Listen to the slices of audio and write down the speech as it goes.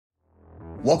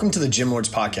Welcome to the Gym Lords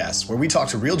Podcast, where we talk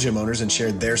to real gym owners and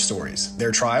share their stories,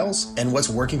 their trials, and what's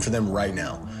working for them right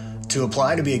now. To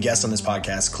apply to be a guest on this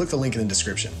podcast, click the link in the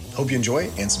description. Hope you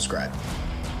enjoy and subscribe.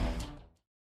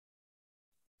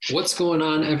 What's going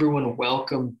on, everyone?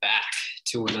 Welcome back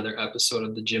to another episode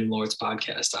of the Gym Lords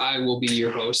Podcast. I will be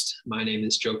your host. My name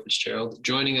is Joe Fitzgerald.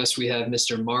 Joining us, we have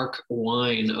Mr. Mark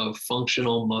Juan of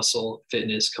Functional Muscle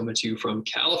Fitness coming to you from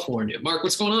California. Mark,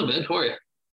 what's going on, man? How are you?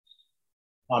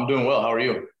 I'm doing well. How are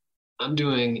you? I'm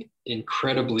doing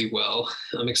incredibly well.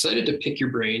 I'm excited to pick your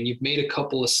brain. You've made a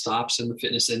couple of stops in the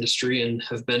fitness industry and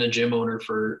have been a gym owner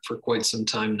for quite some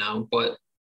time now. But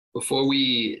before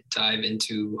we dive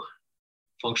into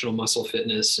functional muscle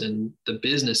fitness and the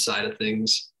business side of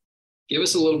things, give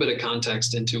us a little bit of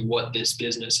context into what this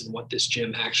business and what this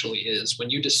gym actually is. When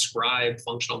you describe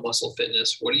functional muscle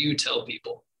fitness, what do you tell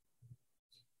people?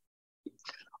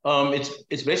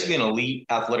 It's basically an elite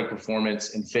athletic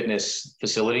performance and fitness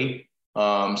facility.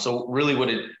 So really what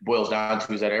it boils down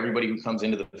to is that everybody who comes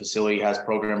into the facility has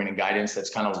programming and guidance that's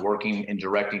kind of working and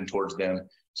directing towards them.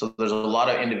 So there's a lot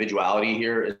of individuality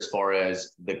here as far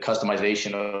as the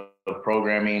customization of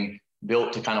programming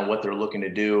built to kind of what they're looking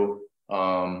to do.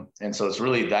 And so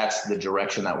that's the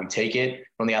direction that we take it.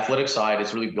 From the athletic side,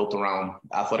 it's really built around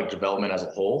athletic development as a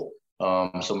whole.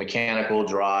 So mechanical,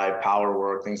 drive, power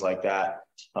work, things like that.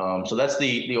 So that's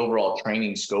the overall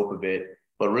training scope of it.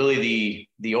 But really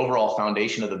the overall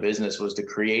foundation of the business was to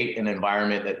create an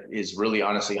environment that is really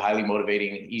honestly highly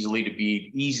motivating,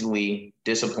 easily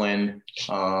disciplined,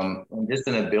 and just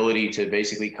an ability to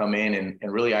basically come in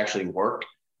and really actually work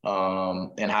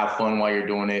and have fun while you're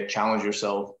doing it, challenge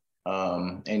yourself,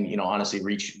 and honestly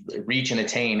reach and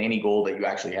attain any goal that you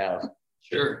actually have.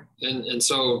 Sure. And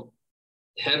so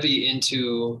heavy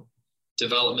into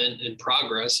development and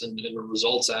progress and the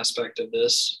results aspect of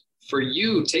this. For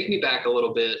you, take me back a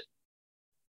little bit,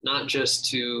 not just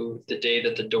to the day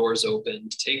that the doors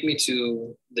opened. Take me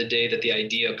to the day that the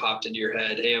idea popped into your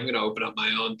head. Hey, I'm going to open up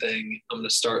my own thing. I'm going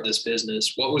to start this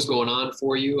business. What was going on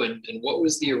for you, and what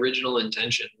was the original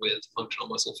intention with functional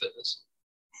muscle fitness?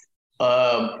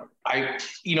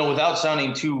 Without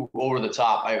sounding too over the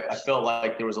top, I felt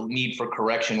like there was a need for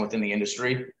correction within the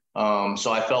industry.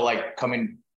 So I felt like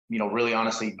coming, really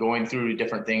honestly going through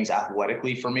different things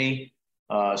athletically for me.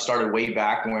 Started way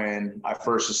back when I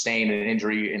first sustained an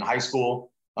injury in high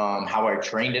school, how I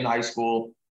trained in high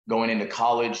school, going into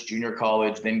college, junior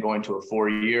college, then going to a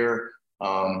 4-year,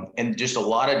 and just a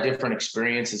lot of different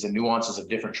experiences and nuances of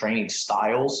different training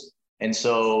styles. And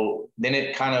so then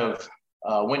it kind of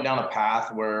went down a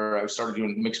path where I started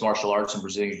doing mixed martial arts and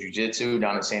Brazilian jiu-jitsu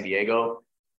down in San Diego.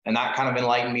 And that kind of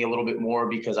enlightened me a little bit more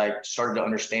because I started to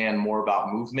understand more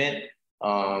about movement.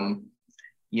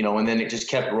 And then it just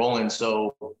kept rolling.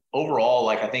 So overall,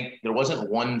 I think there wasn't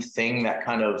one thing that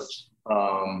kind of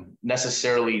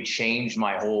necessarily changed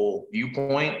my whole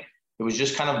viewpoint. It was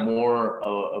just kind of more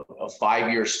of a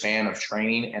 5-year span of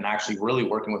training and actually really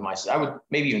working with myself.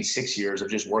 Maybe even 6 years of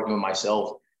just working with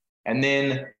myself. And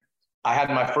then I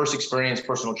had my first experience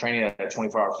personal training at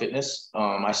 24-Hour Fitness.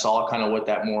 I saw kind of what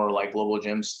that more global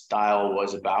gym style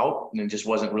was about, and it just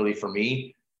wasn't really for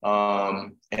me.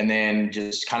 And then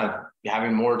just kind of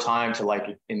having more time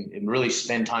to and really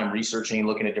spend time researching,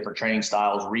 looking at different training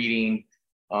styles, reading,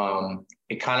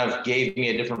 it kind of gave me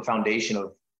a different foundation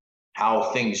of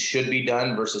how things should be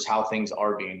done versus how things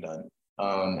are being done.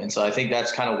 And so I think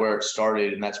that's kind of where it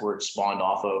started, and that's where it spawned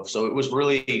off of. So it was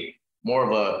really more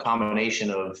of a combination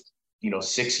of,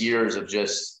 6 years of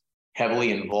just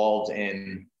heavily involved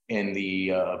in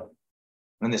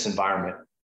this environment.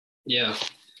 Yeah.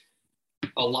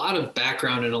 A lot of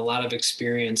background and a lot of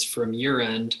experience from your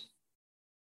end,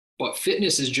 but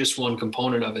fitness is just one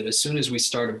component of it. As soon as we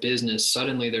start a business,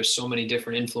 suddenly there's so many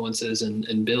different influences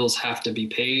and bills have to be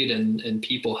paid and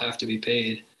people have to be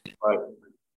paid. Right.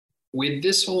 With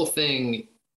this whole thing,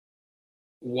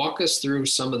 walk us through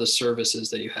some of the services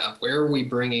that you have. Where are we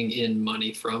bringing in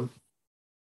money from?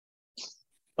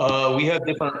 We have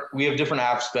different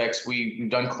aspects.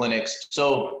 We've done clinics.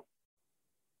 So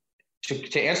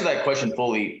to answer that question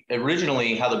fully,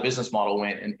 originally how the business model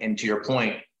went, and to your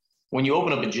point, when you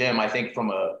open up a gym, I think from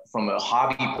a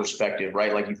hobby perspective,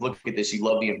 right? You look at this, you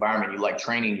love the environment, you like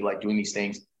training, you like doing these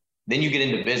things. Then you get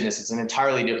into business. It's an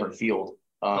entirely different field.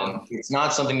 It's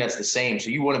not something that's the same. So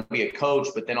you want to be a coach,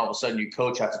 but then all of a sudden you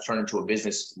coach have to turn into a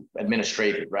business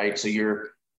administrator, right? So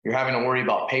you're having to worry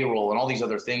about payroll and all these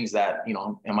other things that,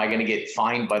 am I going to get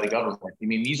fined by the government? I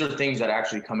mean, these are things that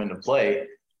actually come into play.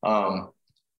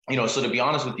 So to be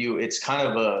honest with you, it's kind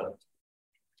of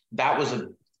that was a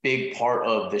big part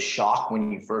of the shock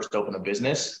when you first open a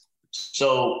business.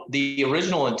 So the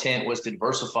original intent was to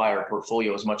diversify our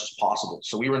portfolio as much as possible.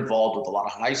 So we were involved with a lot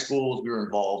of high schools. We were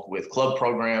involved with club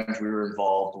programs. We were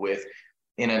involved with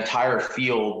an entire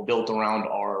field built around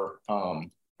our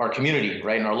community,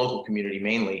 right? And our local community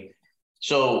mainly.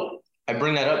 So I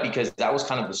bring that up because that was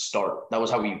kind of the start. That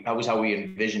was how we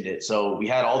envisioned it. So we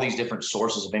had all these different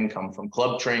sources of income, from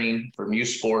club training, from youth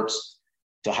sports,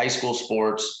 to high school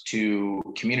sports, to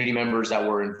community members that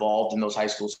were involved in those high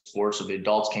school sports. So the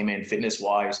adults came in fitness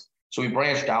wise. So we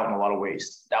branched out in a lot of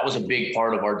ways. That was a big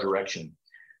part of our direction.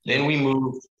 Then we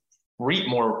moved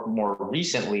more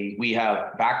recently, we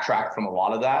have backtracked from a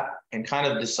lot of that and kind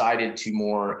of decided to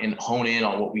hone in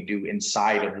on what we do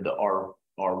inside of our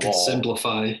wall.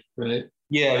 Simplify, right?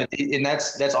 Yeah, and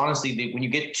that's honestly, when you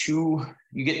get too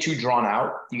drawn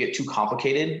out, you get too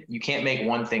complicated, you can't make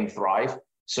one thing thrive.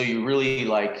 So you really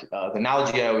the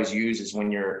analogy I always use is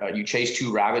when you chase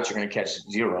two rabbits, you're going to catch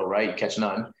zero, right? You catch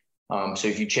none. So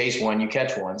if you chase one, you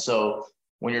catch one. So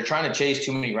when you're trying to chase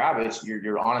too many rabbits,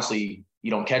 you're honestly, you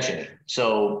don't catch any.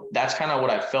 So that's kind of what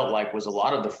I felt like was a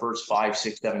lot of the first 5,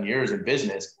 6, 7 years in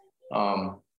business.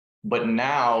 But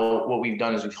now what we've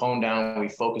done is we've honed down, we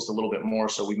focused a little bit more.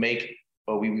 So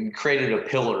we created a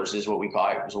pillars is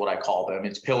what I call them.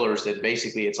 It's pillars that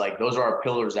basically it's like, those are our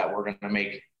pillars that we're going to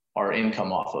make our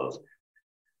income off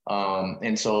of.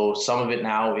 And so some of it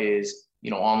now is,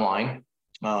 online,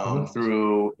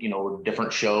 through,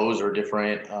 different shows or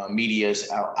different media's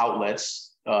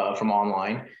outlets from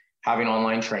online. Having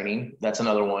online training, that's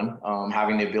another one.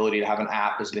 Having the ability to have an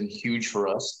app has been huge for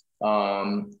us.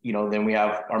 Then we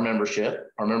have our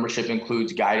membership. Our membership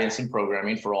includes guidance and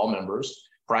programming for all members,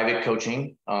 private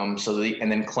coaching, and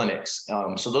then clinics.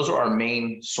 So those are our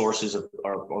main sources of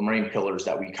our main pillars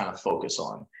that we kind of focus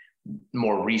on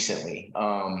more recently.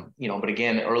 But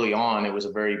again, early on, it was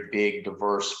a very big,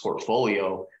 diverse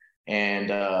portfolio. And,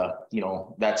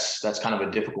 that's kind of a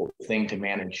difficult thing to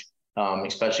manage.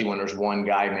 Especially when there's one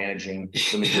guy managing.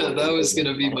 Yeah, that was going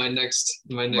to be my next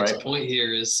right. point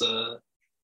here is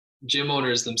gym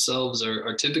owners themselves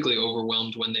are typically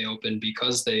overwhelmed when they open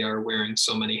because they are wearing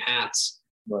so many hats.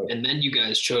 Right. And then you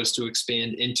guys chose to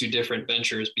expand into different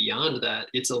ventures beyond that.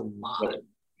 It's a lot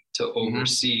to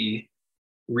oversee.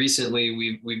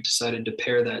 Recently, we've decided to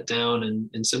pare that down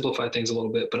and simplify things a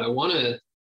little bit, but I want to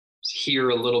hear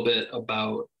a little bit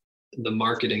about the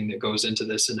marketing that goes into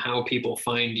this and how people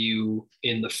find you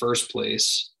in the first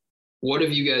place. What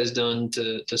have you guys done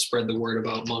to spread the word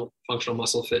about functional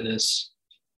muscle fitness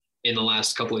in the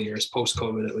last couple of years,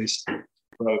 post-COVID at least?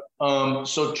 Right.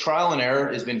 So trial and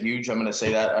error has been huge. I'm going to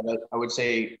say that. I would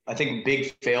say, I think a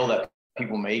big fail that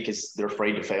people make is they're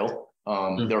afraid to fail.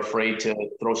 They're afraid to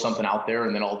throw something out there,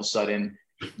 and then all of a sudden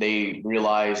they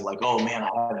realize oh man,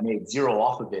 I had made zero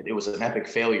off of it. It was an epic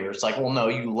failure. It's like, well, no,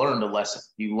 you learned a lesson.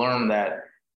 You learned that,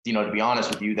 to be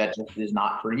honest with you, that just is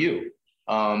not for you.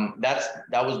 That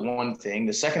was one thing.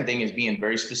 The second thing is being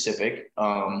very specific.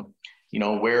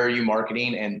 Where are you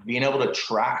marketing, and being able to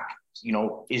track,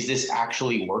 is this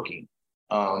actually working?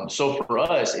 So for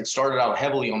us, it started out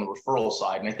heavily on the referral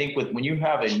side. And I think when you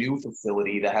have a new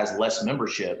facility that has less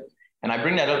membership, and I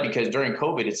bring that up because during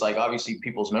COVID, it's like, obviously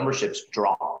people's memberships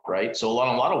drop, right? So in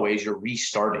a lot of ways you're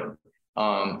restarting.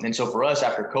 And so for us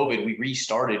after COVID, we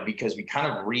restarted because we kind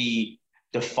of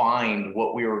redefined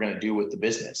what we were going to do with the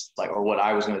business, or what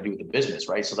I was going to do with the business,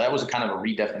 right? So that was a kind of a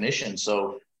redefinition.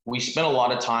 So we spent a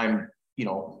lot of time,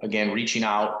 again, reaching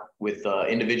out with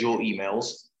individual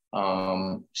emails,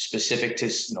 specific to,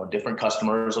 different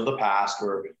customers of the past,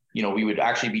 or, we would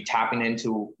actually be tapping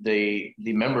into the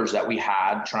members that we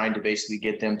had, trying to basically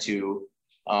get them to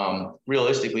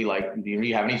realistically, do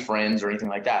you have any friends or anything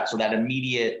like that? So that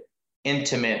immediate,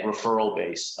 intimate referral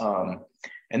base.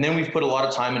 And then we've put a lot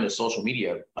of time into social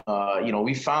media.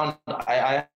 We found,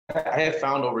 I have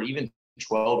found over even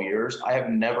 12 years, I have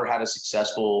never had a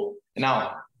successful,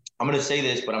 now I'm going to say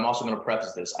this, but I'm also going to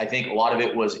preface this. I think a lot of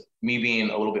it was me being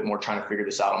a little bit more trying to figure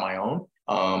this out on my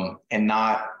own, and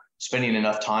not spending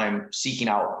enough time seeking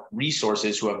out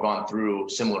resources who have gone through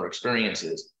similar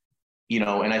experiences,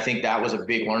 and I think that was a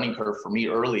big learning curve for me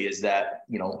early, is that,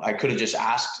 I could have just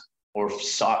asked or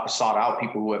sought out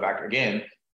people who have, again,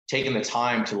 taken the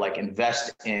time to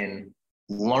invest in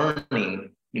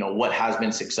learning, what has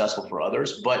been successful for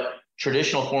others, but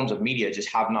traditional forms of media just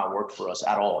have not worked for us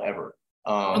at all, ever.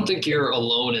 I don't think you're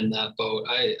alone in that boat.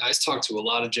 I talk to a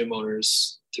lot of gym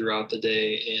owners throughout the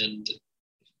day, and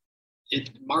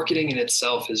marketing in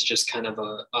itself is just kind of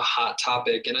a hot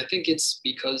topic. And I think it's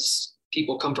because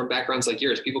people come from backgrounds like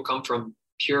yours. People come from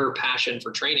pure passion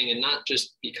for training, and not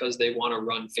just because they want to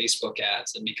run Facebook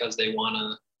ads and because they want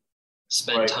to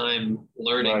spend time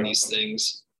learning these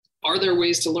things. Are there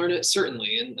ways to learn it?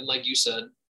 Certainly. And like you said,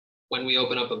 when we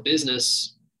open up a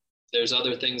business, there's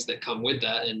other things that come with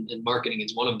that. And marketing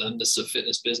is one of them. This is a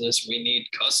fitness business. We need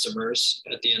customers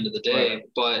at the end of the day. Right.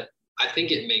 But I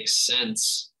think it makes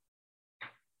sense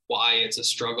why it's a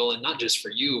struggle, and not just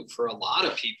for you, for a lot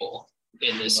of people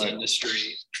in this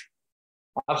industry.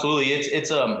 Absolutely.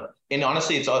 And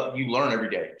honestly, you learn every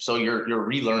day. So you're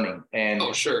relearning. And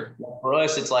oh, sure. For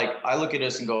us, it's like, I look at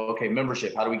us and go, okay,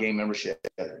 membership, how do we gain membership?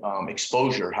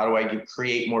 Exposure, how do I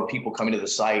create more people coming to the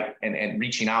site and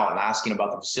reaching out and asking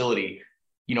about the facility?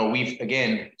 You know,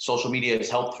 social media has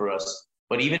helped for us,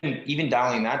 but even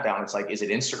dialing that down, it's like, is it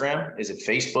Instagram? Is it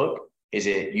Facebook? Is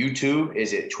it YouTube?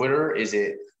 Is it Twitter? Is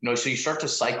it, so you start to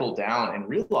cycle down and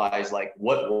realize like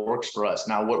what works for us.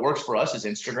 Now, what works for us is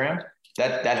Instagram.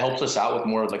 That helps us out with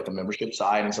more of like the membership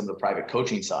side and some of the private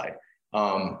coaching side,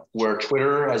 where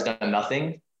Twitter has done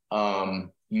nothing.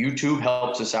 YouTube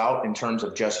helps us out in terms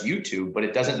of just YouTube, but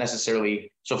it doesn't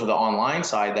necessarily. So for the online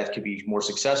side, that could be more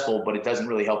successful, but it doesn't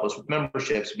really help us with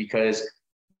memberships because,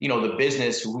 the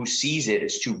business who sees it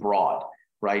is too broad,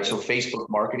 right? So Facebook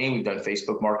marketing, we've done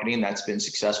Facebook marketing. That's been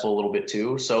successful a little bit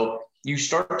too. So you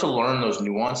start to learn those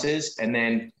nuances. And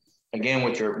then again,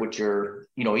 with your,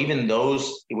 even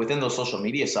those within those social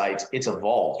media sites, it's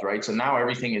evolved, right? So now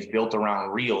everything is built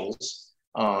around Reels.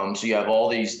 So you have all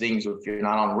these things. If you're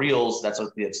not on Reels, that's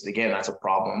a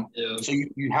problem. Yeah. So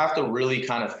you have to really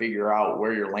kind of figure out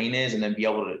where your lane is and then be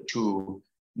able to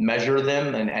measure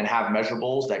them and have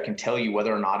measurables that can tell you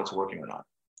whether or not it's working or not.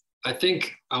 I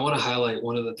think I want to highlight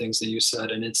one of the things that you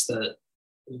said, and it's that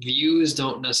views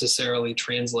don't necessarily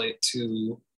translate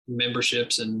to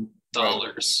memberships and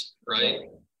dollars, right?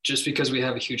 Just because we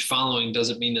have a huge following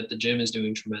doesn't mean that the gym is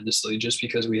doing tremendously. Just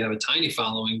because we have a tiny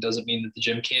following doesn't mean that the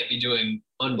gym can't be doing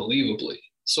unbelievably.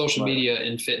 Social media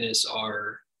and fitness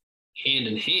are hand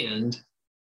in hand,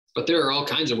 but there are all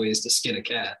kinds of ways to skin a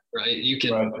cat, right?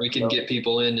 We can get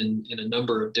people in a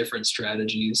number of different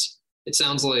strategies. It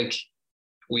sounds like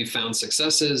we've found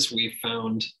successes, we've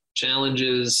found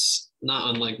challenges,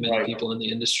 not unlike many people in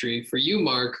the industry. For you,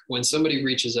 Mark, when somebody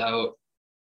reaches out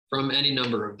from any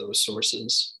number of those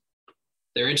sources,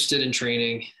 they're interested in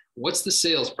training, what's the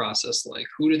sales process like?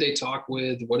 Who do they talk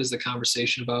with? What is the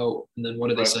conversation about? And then what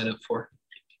do they sign up for?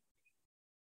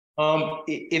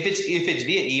 If it's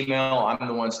via email, I'm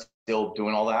the one still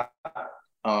doing all that.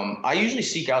 I usually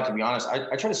seek out, to be honest,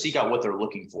 I try to seek out what they're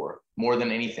looking for more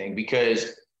than anything,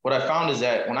 because what I found is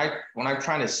that when I'm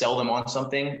trying to sell them on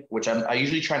something, which I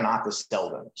usually try not to sell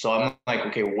them. So I'm like,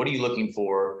 okay, what are you looking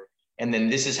for? And then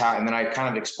this is how, and then I kind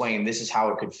of explain, this is how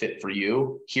it could fit for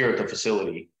you here at the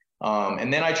facility.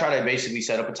 And then I try to basically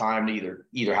set up a time to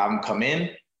either have them come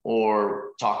in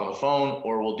or talk on the phone,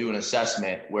 or we'll do an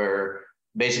assessment where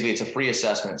basically it's a free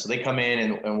assessment. So they come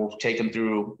in and we'll take them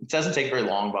through, it doesn't take very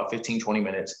long, about 15, 20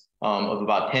 minutes of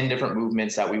about 10 different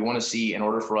movements that we want to see in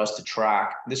order for us to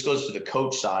track. This goes to the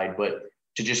coach side, but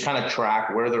to just kind of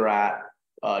track where they're at.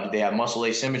 Do they have muscle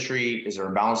asymmetry? Is there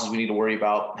imbalances we need to worry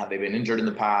about? Have they been injured in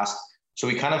the past? So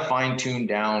we kind of fine tune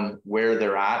down where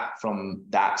they're at from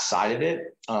that side of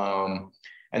it.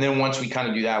 And then once we kind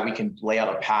of do that, we can lay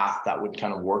out a path that would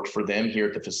kind of work for them here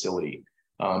at the facility.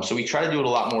 So we try to do it a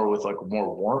lot more with like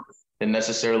more warmth than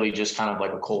necessarily just kind of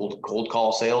like a cold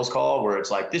call sales call where it's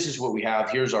like, this is what we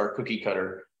have. Here's our cookie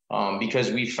cutter.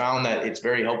 Because we found that it's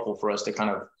very helpful for us to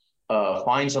kind of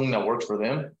find something that works for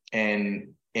them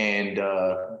and kind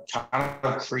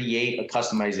of create a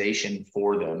customization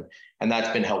for them. And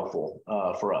that's been helpful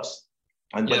for us.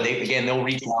 But they'll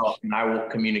reach out and I will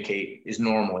communicate is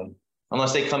normally,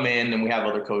 unless they come in and we have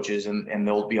other coaches and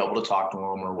they'll be able to talk to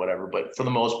them or whatever. But for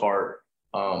the most part,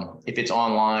 if it's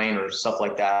online or stuff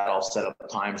like that, I'll set up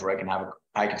times where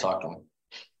I can talk to them.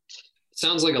 It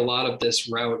sounds like a lot of this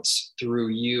routes through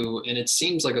you, and it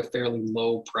seems like a fairly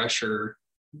low pressure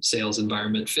sales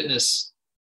environment. Fitness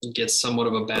gets somewhat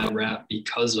of a bad rap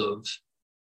because of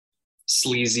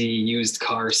sleazy used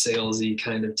car salesy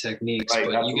kind of techniques,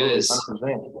 but absolutely. You guys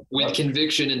 100%. With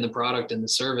conviction in the product and the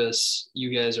service,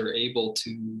 you guys are able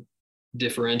to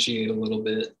differentiate a little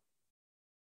bit.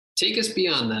 Take us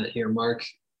beyond that here, Mark.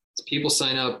 People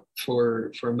sign up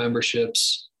for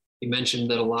memberships. You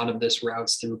mentioned that a lot of this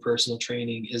routes through personal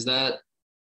training. Is that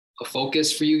a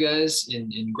focus for you guys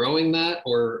in growing that,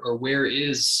 or where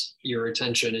is your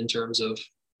attention in terms of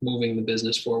moving the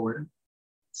business forward?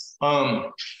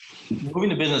 Moving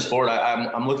the business forward,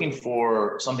 I'm looking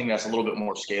for something that's a little bit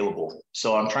more scalable.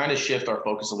 So I'm trying to shift our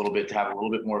focus a little bit to have a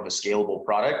little bit more of a scalable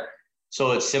product.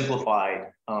 So it's simplified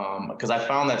because I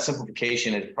found that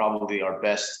simplification is probably our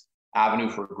best avenue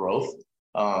for growth.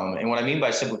 And what I mean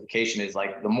by simplification is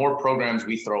like the more programs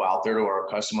we throw out there to our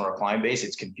customer or client base,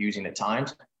 it's confusing at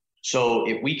times. So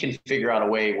if we can figure out a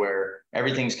way where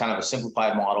everything's kind of a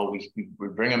simplified model, we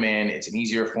bring them in, it's an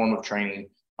easier form of training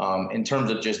in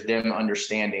terms of just them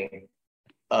understanding.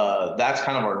 That's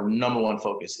kind of our number one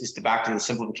focus is to back to the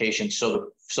simplification.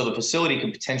 So the facility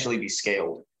can potentially be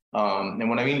scaled. And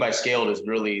what I mean by scaled is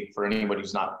really, for anybody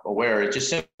who's not aware, it just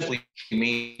simply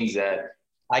means that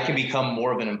I can become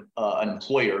more of an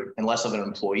employer and less of an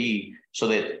employee, so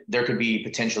that there could be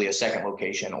potentially a second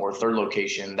location or a third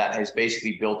location that is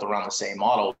basically built around the same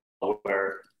model,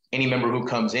 where any member who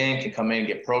comes in can come in and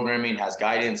get programming, has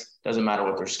guidance, doesn't matter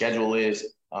what their schedule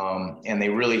is. And they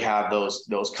really have those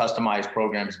customized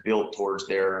programs built towards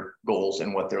their goals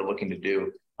and what they're looking to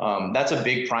do. That's a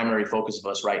big primary focus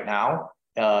of us right now.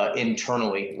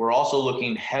 Internally, we're also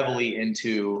looking heavily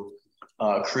into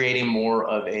creating more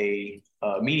of a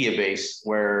media base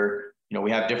where, we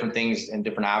have different things and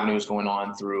different avenues going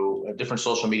on through different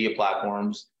social media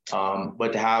platforms,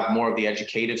 but to have more of the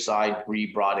educative side be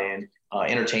brought in,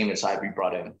 entertainment side be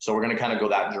brought in. So we're going to kind of go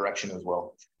that direction as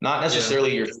well. Not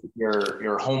necessarily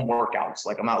your home workouts.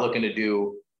 Like I'm not looking to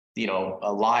do,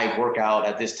 a live workout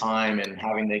at this time and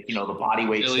having the body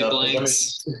weight Billy stuff.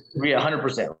 Blanks. Yeah,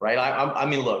 100%. Right. I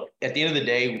mean, look, at the end of the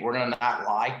day, we're going to not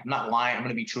lie. I'm not lying. I'm going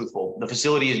to be truthful. The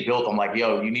facility is built. I'm like,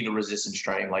 yo, you need a resistance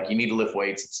train. Like you need to lift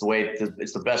weights.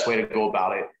 It's the best way to go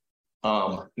about it.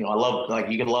 I love, like,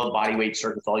 you can love body weight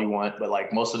circuits all you want, but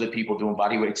like most of the people doing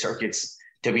body weight circuits,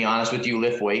 to be honest with you,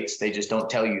 lift weights. They just don't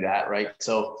tell you that. Right.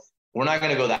 So we're not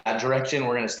going to go that direction.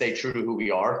 We're going to stay true to who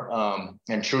we are,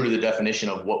 and true to the definition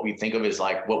of what we think of as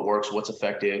like what works, what's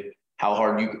effective, how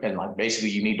hard and like basically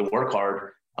you need to work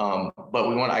hard. But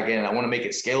I want to make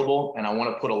it scalable, and I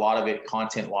want to put a lot of it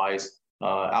content wise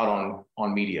out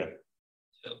on media.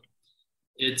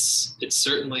 It's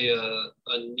certainly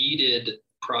a needed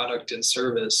product and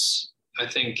service. I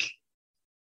think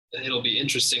it'll be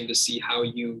interesting to see how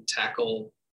you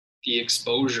tackle the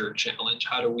exposure challenge.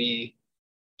 How do we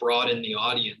broaden the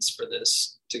audience for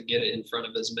this to get it in front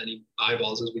of as many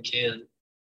eyeballs as we can?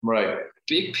 Right.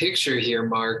 Big picture here,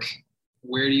 Mark.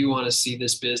 Where do you want to see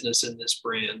this business and this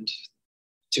brand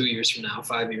 2 years from now,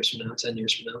 5 years from now, 10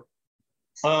 years from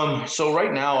now? So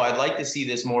right now, I'd like to see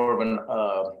this more of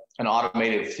an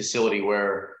automated facility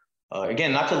where,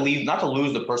 again, not to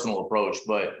lose the personal approach,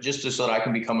 but just so that I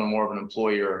can become more of an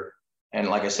employer, and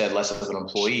like I said, less of an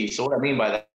employee. So what I mean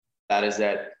by that is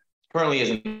that currently as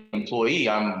an employee,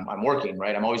 I'm working,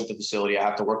 right? I'm always at the facility. I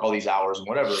have to work all these hours and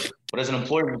whatever. But as an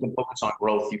employer, you can focus on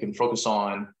growth. You can focus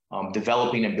on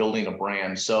developing and building a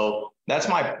brand. So that's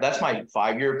my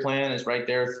 5-year plan is right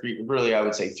there. I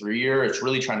would say 3-year. It's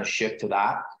really trying to shift to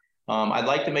that. I'd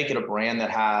like to make it a brand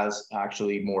that has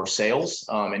actually more sales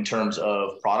in terms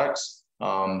of products,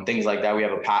 things like that. We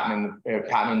have a patent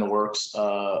in the works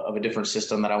of a different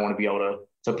system that I want to be able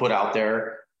to put out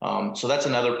there. So that's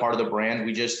another part of the brand.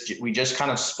 We just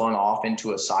kind of spun off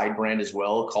into a side brand as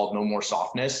well called No More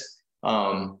Softness.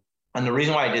 And the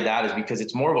reason why I did that is because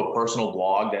it's more of a personal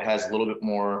blog that has a little bit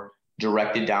more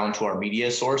directed down to our media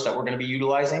source that we're going to be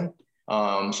utilizing.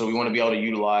 So we want to be able to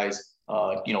utilize,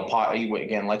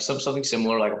 again, like something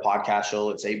similar, like a podcast show,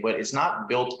 let's say, but it's not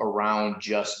built around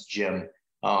just gym.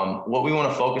 What we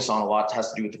want to focus on a lot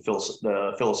has to do with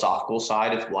the philosophical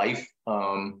side of life.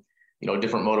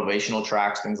 Different motivational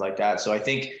tracks, things like that. So I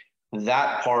think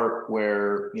that part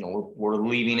where, we're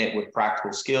leaving it with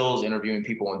practical skills, interviewing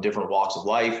people in different walks of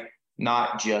life,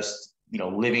 not just,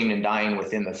 living and dying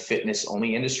within the fitness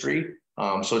only industry.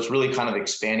 So it's really kind of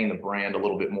expanding the brand a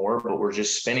little bit more, but we're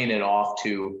just spinning it off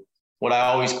to what I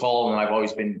always call, and I've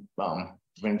always been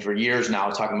for years now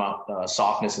talking about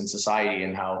softness in society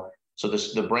and how, so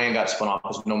the brand got spun off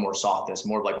as No More Softness,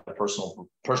 more like a personal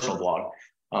blog.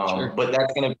 Sure. But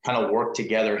that's going to kind of work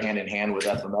together hand in hand with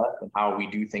FMF and how we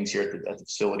do things here at the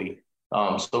facility.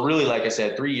 So really, like I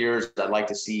said, 3 years, I'd like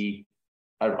to see,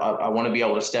 I want to be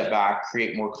able to step back,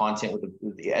 create more content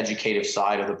with the educative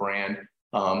side of the brand,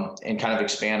 and kind of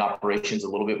expand operations a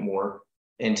little bit more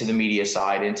into the media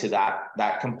side, into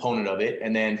that component of it.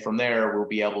 And then from there, we'll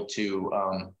be able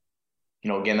to,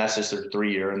 again, that's just a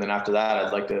 3-year. And then after that,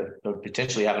 I'd like to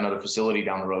potentially have another facility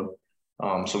down the road.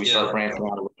 So we start branching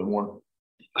out a little bit more.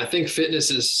 I think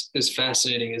fitness is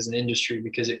fascinating as an industry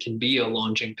because it can be a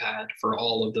launching pad for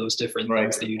all of those different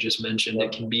things that you just mentioned.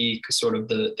 It can be sort of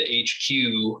the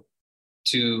HQ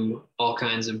to all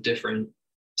kinds of different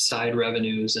side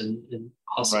revenues and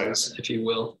hustles, if you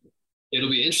will. It'll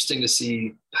be interesting to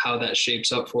see how that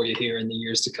shapes up for you here in the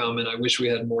years to come. And I wish we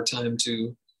had more time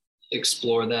to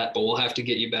explore that, but we'll have to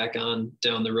get you back on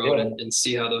down the road and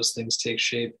see how those things take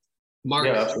shape. Mark,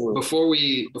 Yeah, absolutely.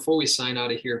 before we sign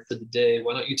out of here for the day,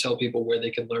 why don't you tell people where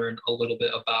they can learn a little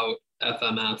bit about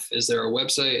FMF? Is there a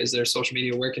website? Is there social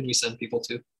media? Where can we send people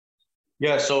to?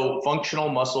 Yeah, so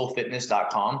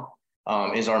functionalmusclefitness.com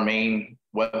is our main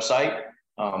website.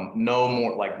 No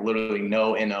more, like literally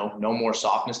no more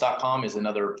softness.com is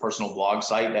another personal blog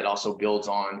site that also builds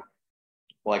on,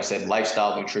 like I said,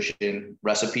 lifestyle nutrition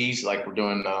recipes. Like we're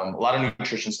doing a lot of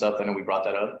nutrition stuff. I know we brought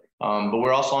that up. But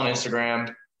we're also on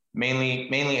Instagram. Mainly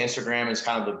Instagram is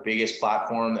kind of the biggest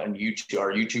platform, and YouTube,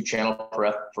 our YouTube channel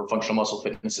for functional muscle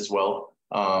fitness as well.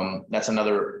 That's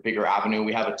another bigger avenue.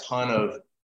 We have a ton of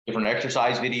different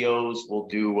exercise videos. We'll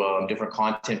do different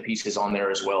content pieces on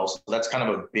there as well. So that's kind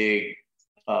of a big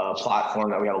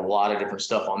platform that we have a lot of different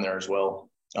stuff on there as well.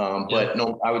 But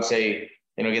no, I would say,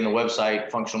 again, the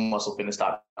website,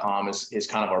 functionalmusclefitness.com is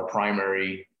kind of our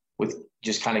primary, with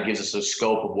just kind of gives us a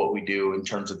scope of what we do in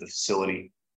terms of the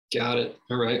facility. Got it.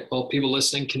 All right. Well, people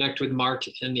listening, connect with Mark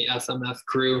and the FMF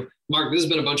crew. Mark, this has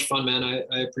been a bunch of fun, man.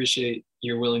 I appreciate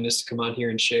your willingness to come on here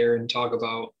and share and talk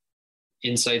about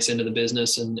insights into the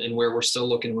business and where we're still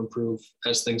looking to improve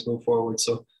as things move forward.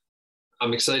 So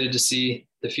I'm excited to see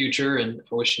the future, and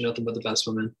I wish you nothing but the best,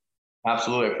 my man.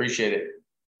 Absolutely. I appreciate it.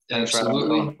 Thanks.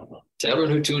 Absolutely. To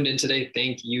everyone who tuned in today,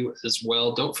 thank you as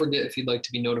well. Don't forget, if you'd like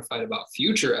to be notified about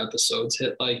future episodes,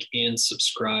 hit like and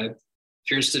subscribe. If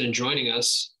you're interested in joining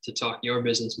us to talk your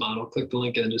business model, click the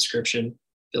link in the description,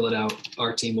 fill it out.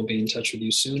 Our team will be in touch with you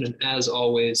soon. And as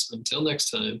always, until next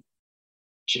time,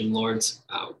 Gym Lords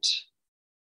out.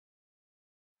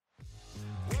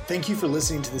 Thank you for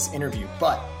listening to this interview,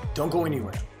 but don't go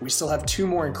anywhere. We still have 2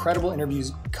 more incredible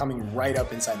interviews coming right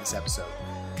up inside this episode.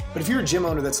 But if you're a gym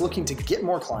owner that's looking to get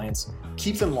more clients,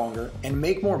 keep them longer, and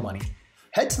make more money,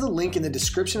 head to the link in the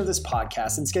description of this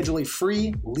podcast and schedule a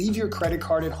free leave your credit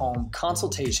card at home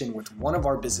consultation with one of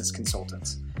our business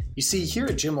consultants. You see, here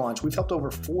at Gym Launch, we've helped over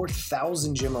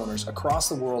 4,000 gym owners across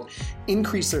the world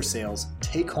increase their sales,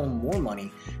 take home more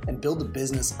money, and build the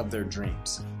business of their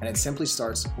dreams. And it simply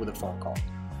starts with a phone call.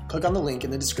 Click on the link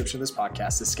in the description of this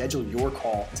podcast to schedule your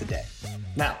call today.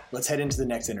 Now, let's head into the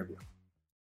next interview.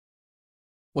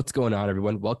 What's going on,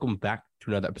 everyone? Welcome back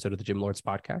to another episode of the Gym Lords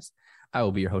podcast. I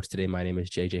will be your host today. My name is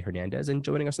JJ Hernandez, and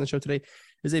joining us on the show today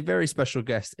is a very special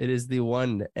guest. It is the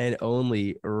one and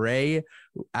only Ray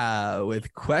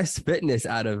with Quest Fitness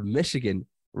out of Michigan.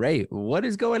 Ray, what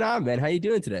is going on, man? How you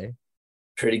doing today?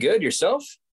 Pretty good. Yourself?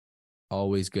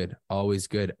 Always good. Always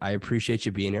good. I appreciate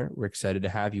you being here. We're excited to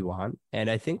have you on. And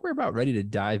I think we're about ready to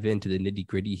dive into the nitty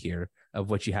gritty here of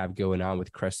what you have going on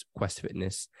with Quest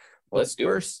Fitness. Let's do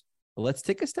it. Let's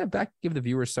take a step back, give the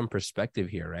viewers some perspective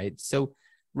here, right? So,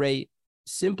 Ray,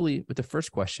 simply with the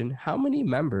first question, how many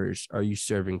members are you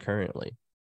serving currently?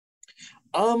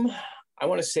 I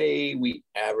want to say we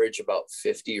average about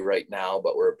 50 right now,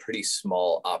 but we're a pretty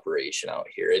small operation out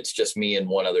here. It's just me and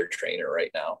one other trainer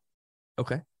right now.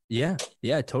 Okay. Yeah,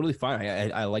 totally fine.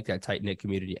 I like that tight-knit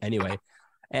community anyway.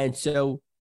 And so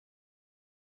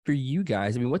for you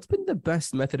guys, I mean, what's been the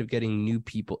best method of getting new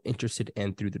people interested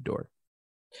and through the door?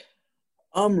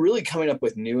 Really coming up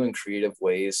with new and creative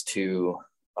ways to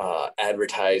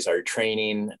advertise our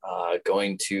training,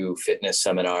 going to fitness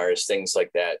seminars, things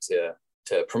like that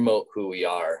to promote who we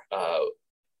are.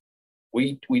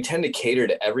 We tend to cater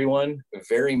to everyone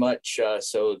very much.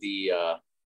 So the,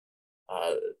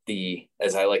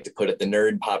 as I like to put it, the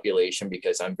nerd population,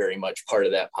 because I'm very much part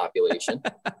of that population.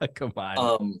 Come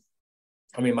on.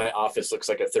 I mean, my office looks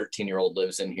like a 13-year-old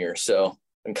lives in here. So,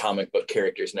 and comic book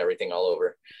characters and everything all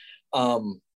over.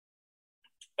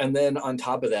 And then on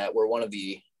top of that, we're one of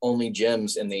the only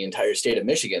gyms in the entire state of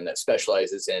Michigan that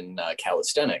specializes in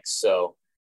calisthenics. So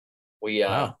we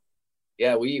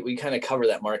kind of cover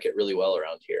that market really well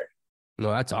around here. No,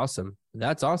 that's awesome.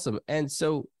 That's awesome. And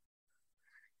so,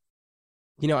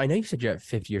 I know you said you're at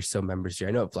 50 or so members here.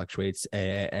 I know it fluctuates,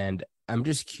 and I'm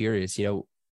just curious,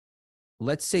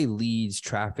 let's say leads,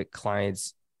 traffic,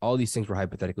 clients, all these things were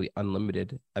hypothetically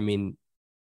unlimited. I mean,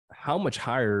 how much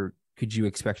higher could you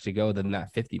expect to go than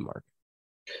that 50 mark?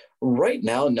 Right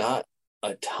now, not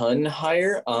a ton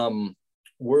higher.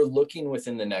 We're looking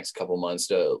within the next couple months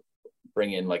to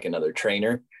bring in like another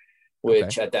trainer,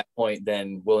 which at that point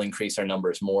then will increase our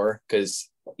numbers more. Because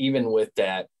even with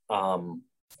that,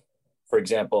 for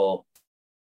example,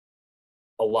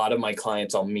 a lot of my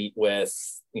clients I'll meet with,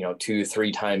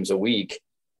 2-3 times a week.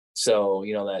 So,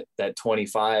 that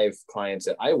 25 clients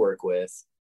that I work with,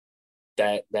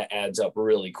 that adds up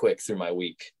really quick through my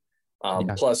week.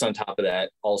 Plus on top of that,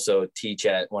 also teach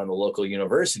at one of the local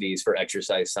universities for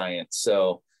exercise science.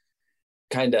 So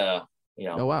kind of,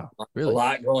 oh, wow. Really? A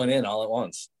lot going in all at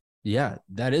once. Yeah,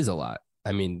 that is a lot.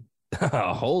 I mean,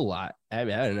 A whole lot. I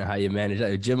mean, I don't know how you manage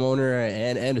that. A gym owner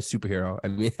and a superhero. I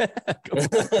mean,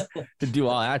 to do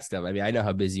all that stuff. I mean, I know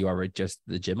how busy you are with just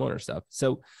the gym owner stuff.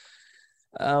 So,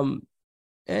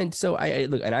 and so I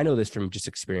look, and I know this from just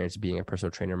experience being a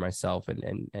personal trainer myself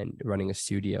and running a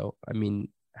studio. I mean,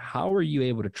 how are you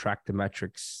able to track the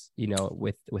metrics,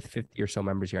 with 50 or so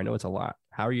members here? I know it's a lot.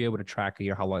 How are you able to track,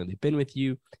 how long they've been with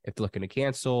you, if they're looking to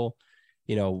cancel,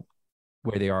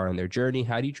 where they are on their journey?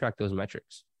 How do you track those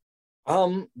metrics?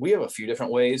 We have a few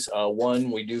different ways.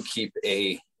 One, we do keep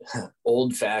a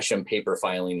old-fashioned paper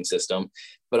filing system,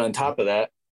 but on top of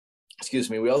that,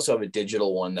 we also have a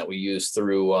digital one that we use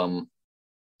through a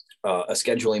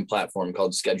scheduling platform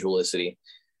called Schedulicity,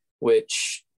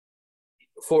 which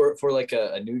for like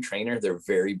a new trainer, they're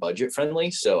very budget friendly.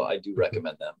 So I do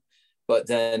recommend them. But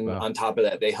then on top of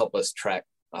that, they help us track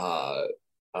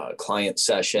client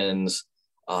sessions,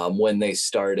 when they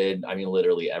started. I mean,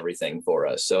 literally everything for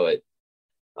us. So it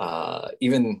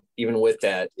even with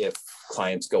that, if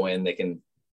clients go in, they can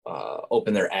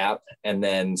open their app and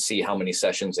then see how many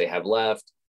sessions they have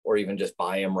left, or even just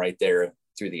buy them right there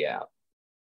through the app.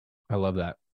 I love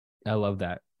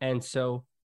that. And so,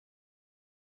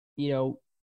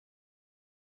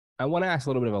 I want to ask a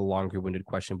little bit of a longer winded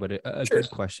question, but a Sure. good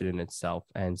question in itself.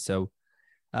 And so,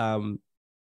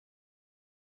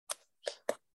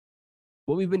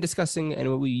 what we've been discussing and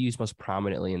what we use most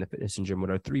prominently in the fitness and gym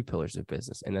are 3 pillars of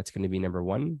business. And that's going to be number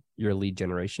 1, your lead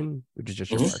generation, which is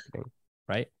just your marketing,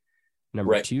 right?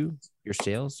 Number 2, your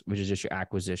sales, which is just your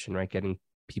acquisition, right? Getting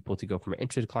people to go from an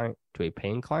interested client to a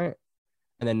paying client.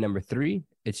 And then number 3,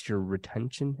 it's your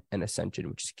retention and ascension,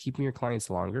 which is keeping your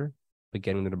clients longer, but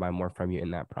getting them to buy more from you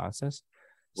in that process.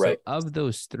 So of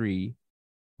those 3,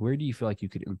 where do you feel like you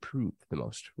could improve the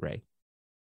most, Ray?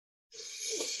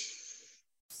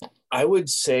 I would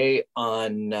say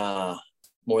on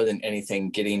more than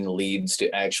anything, getting leads to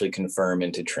actually confirm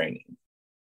into training.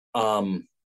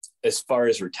 As far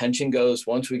as retention goes,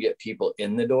 once we get people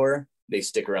in the door, they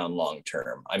stick around long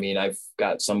term. I mean, I've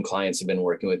got some clients who have been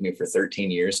working with me for 13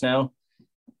 years now,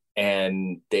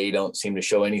 and they don't seem to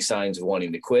show any signs of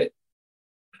wanting to quit.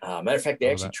 Matter of fact, they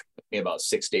actually train with me about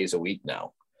 6 days a week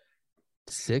now.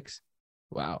 6?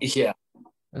 Wow. Yeah.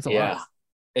 That's a lot.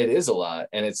 It is a lot.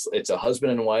 And it's a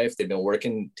husband and wife. They've been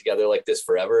working together like this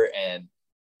forever. And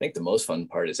I think the most fun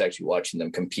part is actually watching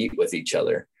them compete with each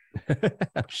other.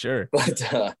 I'm sure. But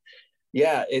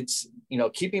it's,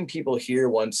 keeping people here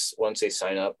once they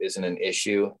sign up isn't an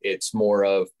issue. It's more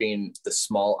of being the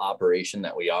small operation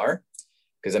that we are.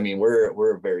 Because I mean,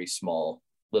 we're a very small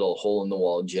little hole in the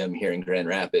wall gym here in Grand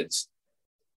Rapids.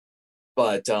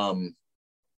 But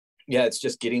it's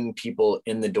just getting people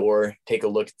in the door, take a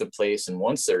look at the place, and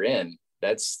once they're in,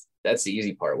 that's the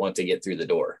easy part. Once they get through the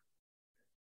door.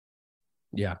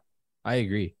 Yeah, I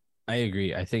agree.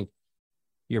 I think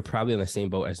you're probably in the same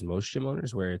boat as most gym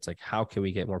owners, where it's like, how can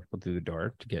we get more people through the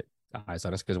door to get eyes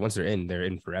on us? Because once they're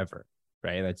in forever,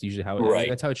 right? And that's usually how it, I mean,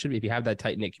 that's how it should be. If you have that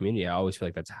tight knit community, I always feel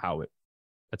like that's how it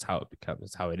becomes.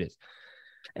 That's how it is.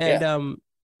 And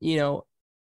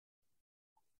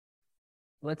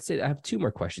let's say I have 2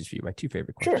 more questions for you. My 2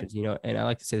 favorite questions, and I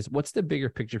like to say this: what's the bigger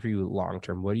picture for you long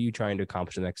term? What are you trying to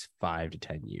accomplish in the next 5 to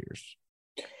 10 years?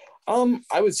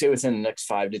 I would say within the next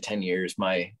 5 to 10 years,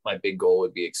 my big goal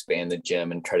would be expand the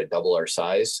gym and try to double our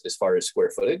size as far as square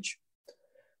footage.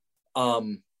 I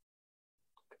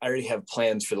already have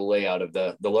plans for the layout of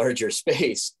the larger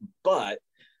space, but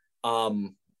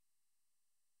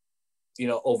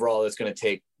overall it's going to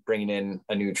take bringing in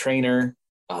a new trainer,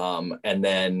 and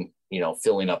then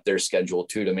filling up their schedule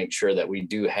too, to make sure that we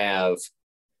do have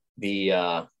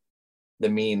the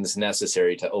means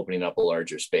necessary to opening up a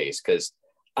larger space. Because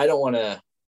I don't want to,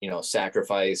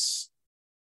 sacrifice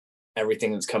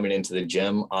everything that's coming into the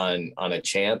gym on a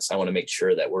chance. I want to make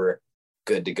sure that we're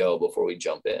good to go before we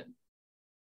jump in.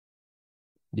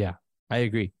 Yeah, I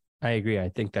agree. I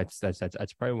think that's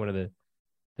probably one of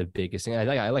the biggest things.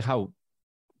 I like how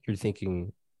you're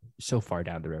thinking so far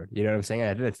down the road. You know what I'm saying?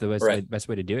 I think that's the best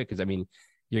way to do it. Because I mean,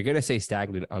 you're gonna stay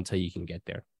stagnant until you can get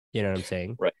there. You know what I'm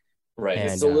saying? Right.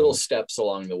 And, it's the little steps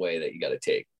along the way that you got to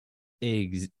take.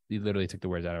 You literally took the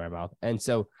words out of my mouth. And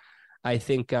so, I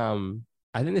think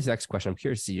this next question, I'm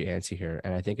curious to see your answer here,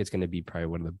 and I think it's going to be probably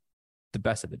one of the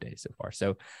best of the day so far.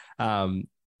 So,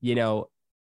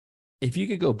 if you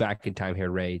could go back in time here,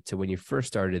 Ray, to when you first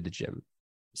started the gym,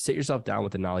 sit yourself down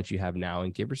with the knowledge you have now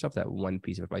and give yourself that one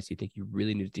piece of advice you think you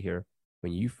really needed to hear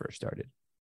when you first started.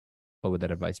 What would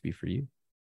that advice be for you?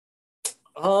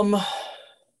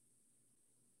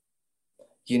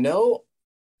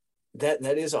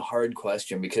 That is a hard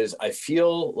question, because I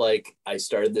feel like I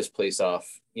started this place off,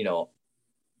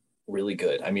 really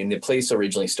good. I mean, the place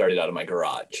originally started out of my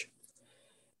garage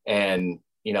and,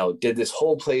 you know, did this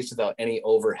whole place without any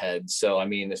overhead. So, I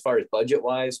mean, as far as budget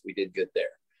wise, we did good there.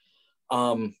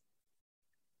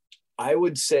 I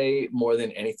would say more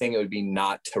than anything, it would be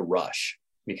not to rush,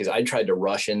 because I tried to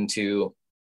rush into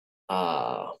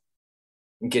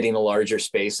getting a larger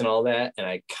space and all that. And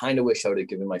I kind of wish I would have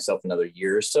given myself another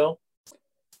year or so.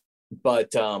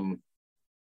 But,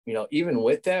 you know, even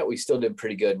with that, we still did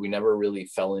pretty good. We never really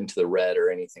fell into the red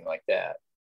or anything like that.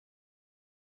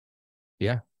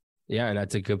 Yeah. Yeah. And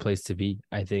that's a good place to be.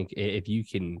 I think if you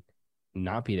can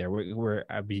not be there,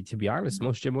 to be honest,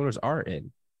 most gym owners are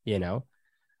in, you know?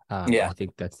 I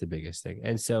think that's the biggest thing.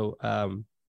 And so,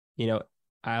 you know,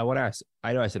 I want to ask,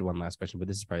 I know I said one last question, but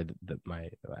this is probably my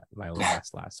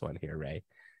last one here, Ray.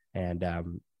 And,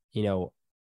 you know,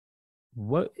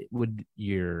 what would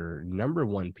your number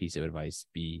one piece of advice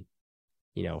be,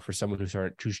 you know, for someone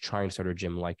who's trying to start a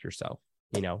gym like yourself?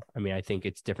 You know, I mean, I think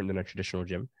it's different than a traditional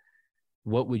gym.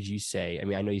 What would you say? I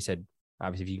mean, I know you said,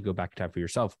 obviously, if you can go back in time for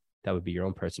yourself, that would be your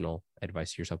own personal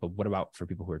advice to yourself. But what about for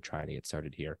people who are trying to get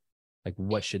started here? Like,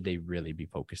 what should they really be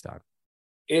focused on?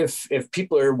 If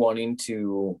people are wanting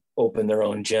to open their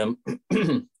own gym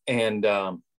and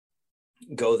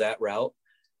go that route,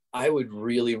 I would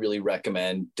really, really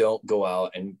recommend don't go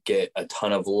out and get a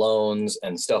ton of loans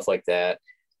and stuff like that.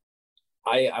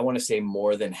 I want to say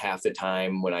more than half the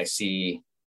time when I see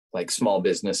like small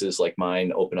businesses like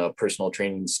mine open a personal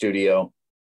training studio,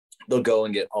 they'll go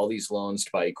and get all these loans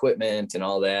to buy equipment and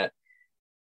all that.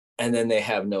 And then they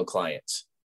have no clients.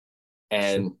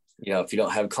 And, you know, if you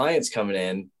don't have clients coming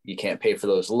in, you can't pay for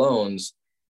those loans.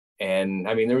 And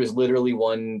I mean, there was literally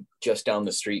one just down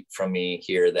the street from me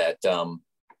here that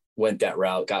went that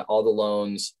route, got all the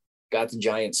loans, got the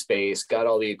giant space, got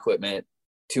all the equipment.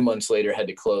 2 months later, had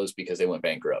to close because they went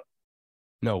bankrupt.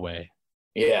 No way.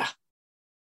 Yeah.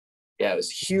 Yeah, it was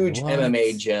a huge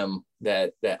MMA gym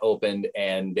that opened,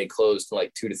 and they closed in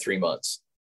like 2 to 3 months.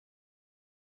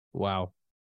 Wow.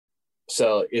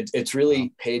 So it's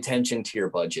really pay attention to your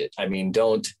budget. I mean,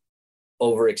 don't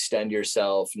overextend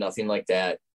yourself, nothing like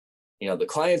that. You know, the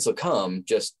clients will come,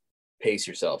 just pace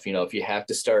yourself. You know, if you have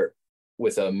to start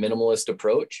with a minimalist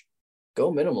approach,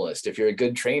 go minimalist. If you're a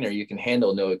good trainer, you can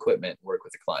handle no equipment and work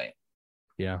with a client.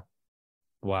 Yeah.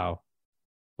 Wow.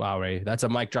 Wow, Ray. That's a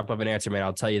mic drop of an answer, man.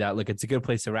 I'll tell you that. Look, it's a good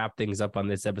place to wrap things up on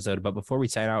this episode. But before we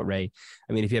sign out, Ray,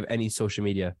 I mean, if you have any social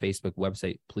media, Facebook,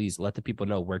 website, please let the people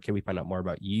know, where can we find out more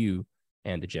about you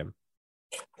and the gym?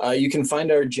 You can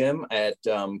find our gym at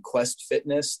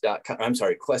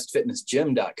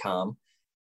questfitnessgym.com.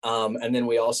 And then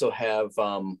we also have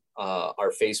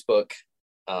our Facebook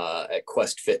at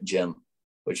Quest Fit Gym,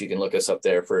 which you can look us up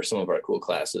there for some of our cool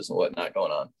classes and whatnot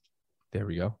going on. There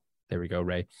we go. There we go,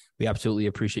 Ray. We absolutely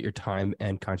appreciate your time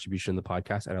and contribution to the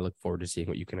podcast, and I look forward to seeing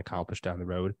what you can accomplish down the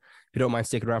road. If you don't mind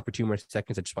sticking around for 2 more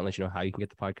seconds, I just want to let you know how you can get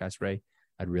the podcast, Ray.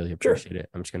 I'd really appreciate it.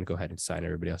 I'm just going to go ahead and sign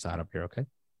everybody else out up here, okay?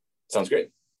 Sounds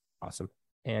great. Awesome.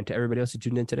 And to everybody else who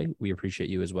tuned in today, we appreciate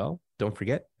you as well. Don't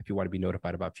forget, if you want to be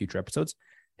notified about future episodes,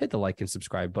 hit the like and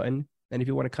subscribe button. And if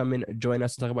you want to come in, join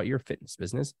us and talk about your fitness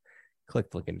business,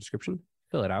 click the link in the description,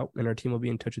 fill it out, and our team will be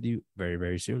in touch with you very,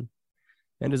 very soon.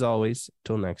 And as always,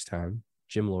 till next time,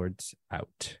 Gym Lords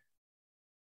out.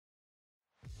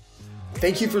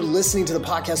 Thank you for listening to the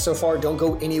podcast so far. Don't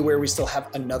go anywhere. We still have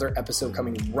another episode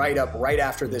coming right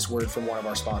after this word from one of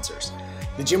our sponsors.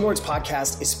 The Gym Lords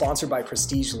podcast is sponsored by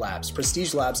Prestige Labs.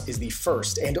 Prestige Labs is the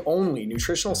first and only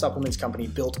nutritional supplements company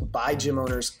built by gym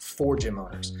owners for gym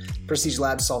owners. Prestige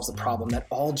Labs solves the problem that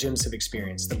all gyms have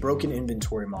experienced: the broken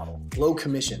inventory model, low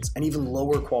commissions, and even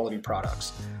lower quality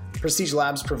products. Prestige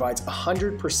Labs provides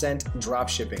 100% drop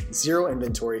shipping, zero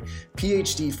inventory,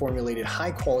 PhD formulated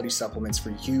high quality supplements for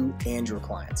you and your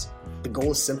clients. The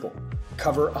goal is simple: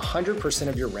 cover 100%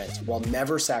 of your rent while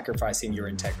never sacrificing your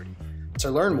integrity. To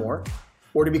learn more,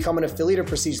 or to become an affiliate of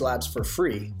Prestige Labs for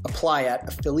free, apply at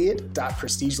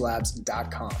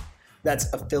affiliate.prestigelabs.com.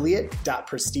 That's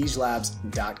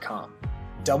affiliate.prestigelabs.com.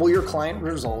 Double your client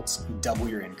results, double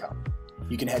your income.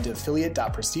 You can head to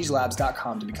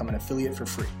affiliate.prestigelabs.com to become an affiliate for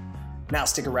free. Now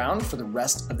stick around for the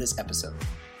rest of this episode.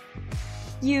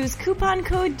 Use coupon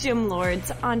code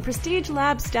GYMLORDS on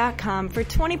prestigelabs.com for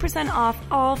 20% off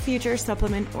all future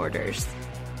supplement orders.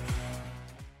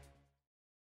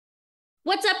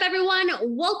 What's up, everyone?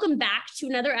 Welcome back to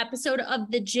another episode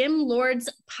of the Gym Lords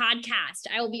podcast.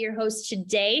 I will be your host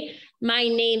today. My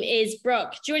name is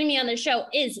Brooke. Joining me on the show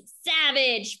is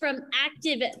Savage from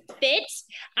Active Fit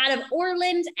out of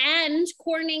Orland and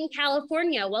Corning,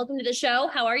 California. Welcome to the show.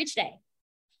 How are you today?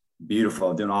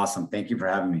 Beautiful. Doing awesome. Thank you for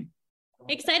having me.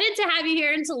 Excited to have you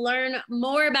here and to learn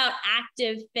more about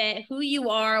Active Fit, who you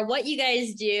are, what you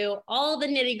guys do, all the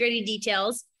nitty-gritty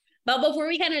details. But before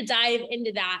we kind of dive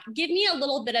into that, give me a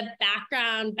little bit of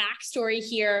backstory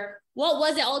here. What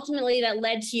was it ultimately that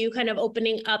led to you kind of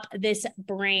opening up this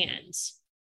brand?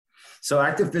 So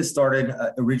Active Fit started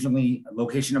originally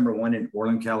location number 1 in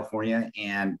Orland, California.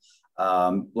 And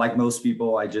like most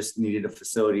people, I just needed a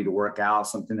facility to work out,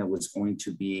 something that was going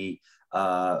to be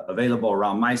available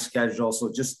around my schedule.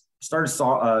 So just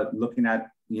started looking at,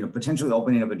 potentially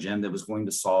opening up a gym that was going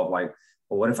to solve like,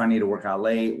 well, what if I need to work out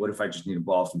late? What if I just need to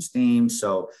blow off some steam?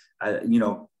 So,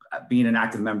 being an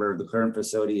active member of the current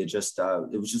facility, it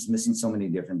was just missing so many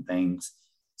different things.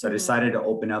 So I decided to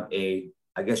open up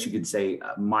I guess you could say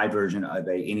my version of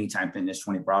a anytime fitness,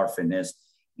 24-hour fitness.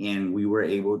 And we were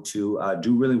able to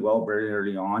do really well very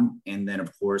early on. And then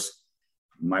of course,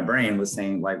 my brain was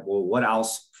saying like, well, what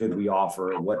else could we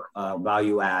offer? What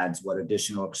value adds, what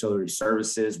additional auxiliary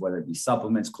services, whether it be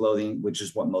supplements, clothing, which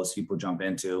is what most people jump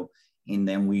into. And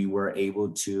then we were able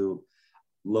to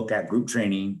look at group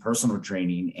training, personal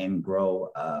training, and grow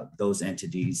those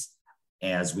entities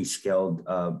as we scaled,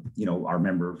 our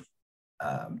member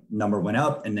number went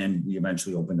up, and then we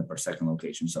eventually opened up our second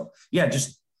location. So yeah,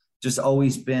 just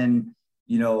always been,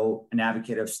 an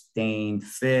advocate of staying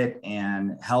fit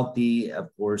and healthy, of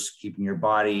course, keeping your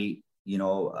body, in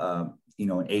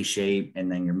A shape,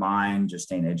 and then your mind, just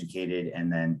staying educated.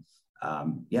 And then,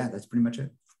 that's pretty much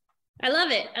it. I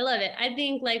love it. I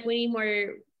think like we need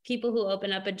more people who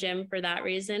open up a gym for that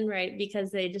reason, right?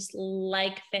 Because they just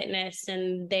like fitness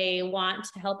and they want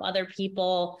to help other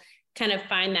people kind of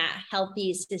find that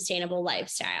healthy, sustainable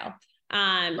lifestyle.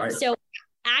 Right. So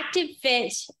Active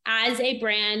Fit as a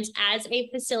brand, as a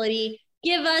facility,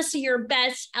 give us your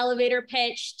best elevator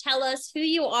pitch. Tell us who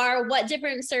you are, what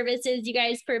different services you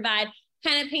guys provide.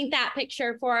 Kind of paint that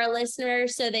picture for our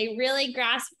listeners so they really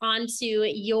grasp onto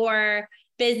your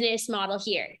business model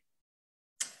here.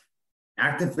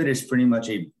 Active Fit is pretty much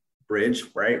a bridge,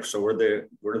 right? So we're the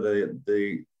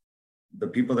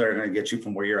people that are going to get you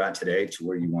from where you're at today to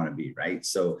where you want to be, right?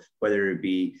 So whether it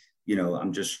be,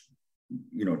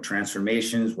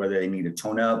 transformations, whether they need to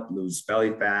tone up, lose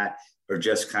belly fat, or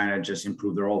just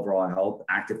improve their overall health,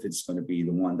 Active Fit's going to be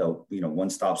the one,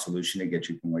 one-stop solution to get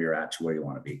you from where you're at to where you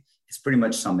want to be. It's pretty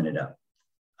much summing it up.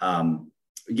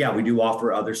 We do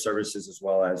offer other services as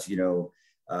well as,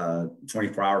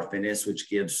 24-hour fitness, which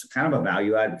gives kind of a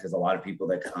value add, because a lot of people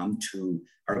that come to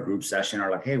our group session are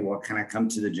like, hey, well, can I come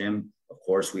to the gym? Of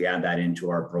course, we add that into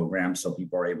our program so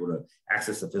people are able to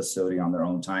access the facility on their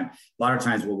own time. A lot of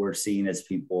times what we're seeing is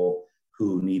people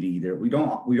who need we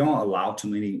don't allow too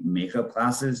many makeup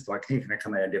classes, like, hey, can I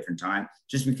come at a different time?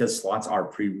 Just because slots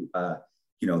are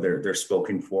they're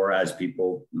spoken for as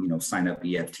people, sign up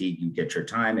EFT, you get your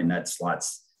time, and that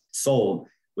slot's sold.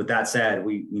 With that said,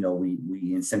 we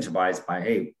incentivize by,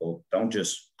 hey, well, don't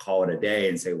just call it a day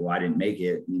and say, well, I didn't make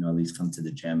it, at least come to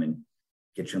the gym and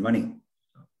get your money.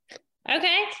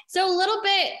 Okay. So a little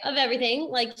bit of everything,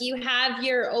 like you have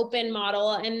your open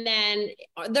model, and then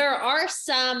there are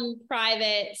some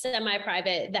private,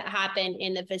 semi-private that happen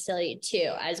in the facility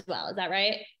too, as well. Is that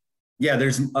right? Yeah,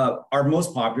 there's our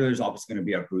most popular is always going to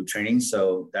be our group training.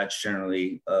 So that's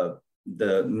generally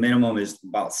the minimum is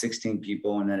about 16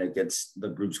 people, and then the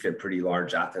groups get pretty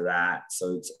large after that.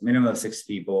 So it's a minimum of 6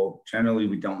 people. Generally,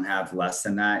 we don't have less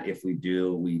than that. If we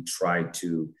do, we try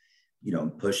to,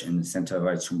 push and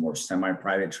incentivize for more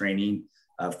semi-private training.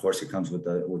 Of course, it comes with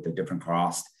a different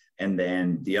cost. And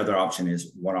then the other option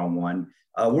is one-on-one.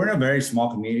 We're in a very small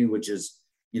community, which is,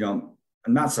 I'm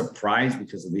not surprised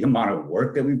because of the amount of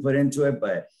work that we put into it,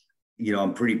 but,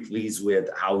 I'm pretty pleased with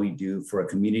how we do for a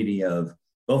community of,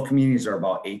 both communities are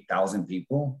about 8,000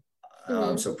 people.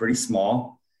 So pretty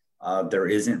small. There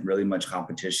isn't really much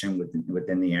competition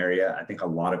within the area. I think a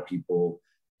lot of people,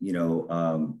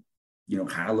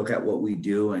 kind of look at what we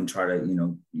do and try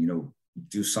to,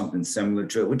 do something similar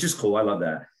to it, which is cool. I love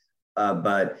that.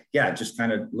 But yeah, just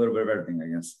kind of a little bit of everything,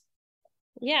 I guess.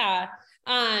 Yeah.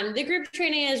 The group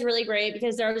training is really great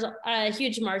because there's a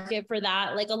huge market for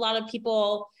that. Like a lot of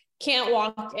people can't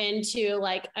walk into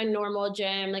like a normal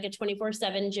gym, like a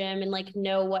 24/7 gym, and like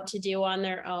know what to do on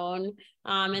their own.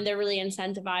 And they're really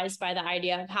incentivized by the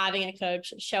idea of having a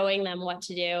coach showing them what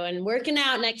to do and working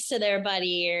out next to their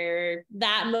buddy, or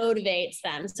that motivates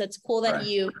them. So it's cool that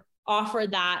you offer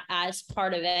that as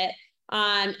part of it.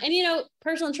 And,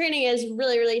 personal training is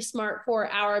really, really smart for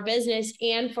our business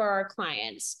and for our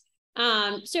clients.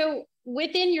 So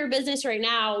within your business right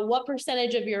now, what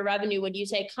percentage of your revenue would you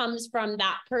say comes from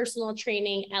that personal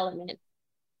training element?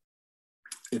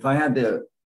 If I had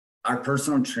our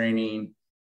personal training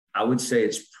I would say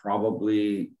it's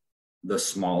probably the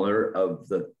smaller of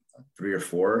the 3 or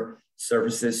 4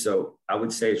 services. So I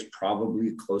would say it's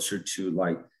probably closer to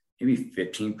like maybe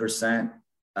 15%,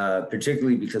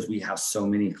 particularly because we have so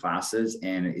many classes,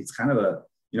 and it's kind of a,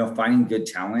 finding good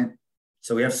talent.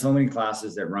 So we have so many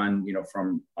classes that run,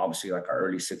 from obviously like our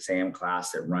early 6 a.m.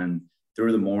 class that run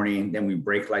through the morning. Then we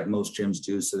break like most gyms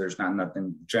do. So there's not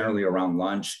nothing generally around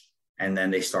lunch. And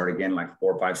then they start again like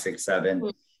 4, 5, 6,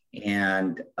 7.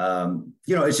 And,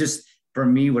 it's just, for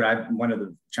me, one of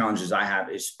the challenges I have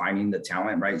is finding the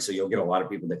talent, right? So you'll get a lot of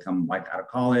people that come like out of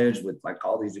college with like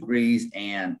all these degrees,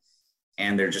 and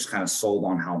they're just kind of sold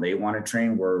on how they want to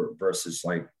train, versus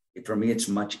like, for me, it's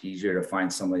much easier to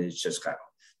find somebody that's just got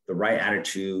the right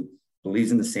attitude,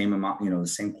 believes in the same amount, the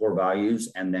same core values,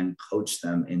 and then coach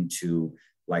them into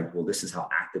like, well, this is how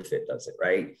ActiveFit does it,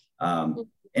 right?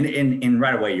 And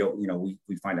right away,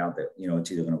 we find out that,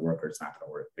 it's either going to work or it's not going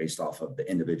to work based off of the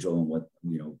individual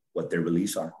and what their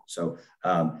beliefs are. So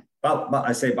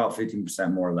I say about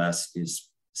 15% more or less is,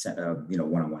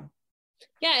 one-on-one.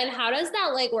 Yeah. And how does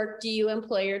that like work? Do you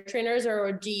employ your trainers,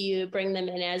 or do you bring them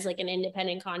in as like an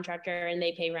independent contractor and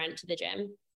they pay rent to the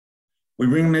gym? We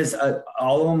bring them as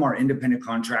all of them are independent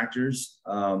contractors,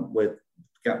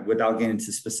 without getting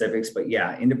into specifics, but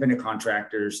yeah, independent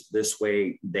contractors. This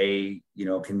way they,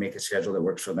 can make a schedule that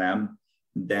works for them.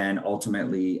 Then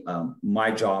ultimately,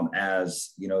 my job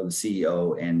as, the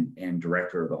CEO and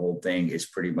director of the whole thing is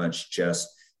pretty much just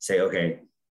say, okay,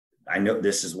 I know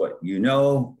this is what,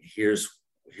 here's,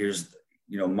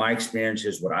 my experience,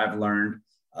 is what I've learned.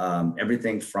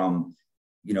 Everything from,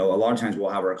 a lot of times we'll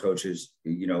have our coaches,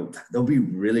 they'll be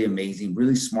really amazing,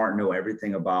 really smart, know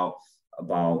everything about,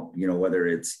 whether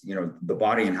it's, the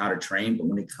body and how to train. But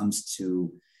when it comes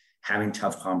to having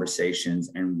tough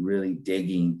conversations and really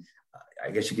digging,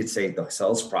 I guess you could say the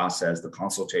sales process, the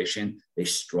consultation, they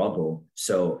struggle.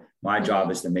 So my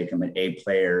job is to make them an A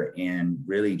player, and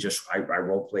really just, I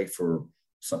role play for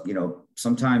some,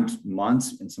 sometimes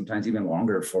months and sometimes even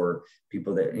longer, for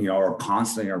people that, are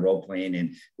constantly role playing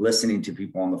and listening to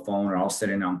people on the phone, or I'll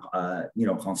sit in on,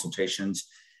 consultations.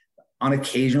 On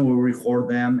occasion, we'll record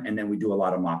them, and then we do a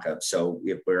lot of mock-ups. So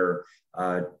if we're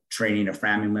training a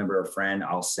family member or friend,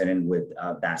 I'll sit in with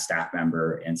that staff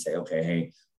member and say, okay,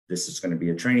 hey, this is going to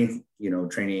be a training,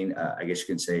 I guess you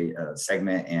could say,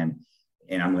 segment. And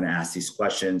I'm going to ask these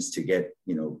questions to get,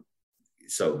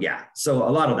 so yeah. So a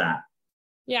lot of that.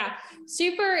 Yeah.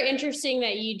 Super interesting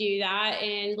that you do that,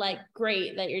 and like,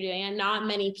 great that you're doing it. Not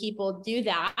many people do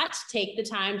that, take the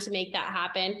time to make that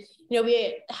happen.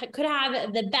 We could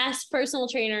have the best personal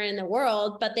trainer in the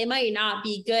world, but they might not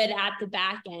be good at the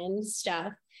back end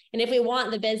stuff. And if we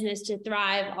want the business to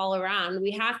thrive all around,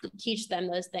 we have to teach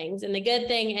them those things. And the good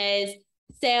thing is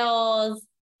sales,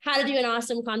 how to do an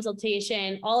awesome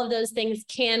consultation, all of those things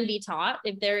can be taught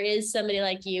if there is somebody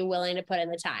like you willing to put in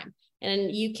the time.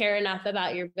 And you care enough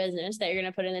about your business that you're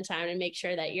going to put in the time and make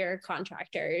sure that your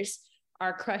contractors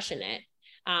are crushing it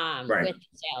with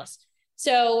sales.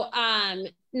 So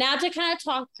now to kind of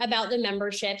talk about the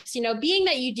memberships, being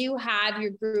that you do have your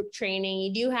group training,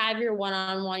 you do have your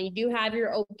one-on-one, you do have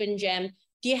your open gym,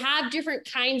 do you have different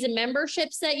kinds of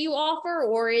memberships that you offer,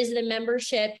 or is the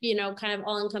membership, kind of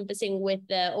all encompassing with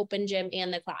the open gym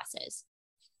and the classes?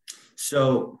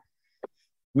 So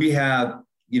we have,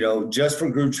 just for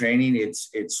group training, it's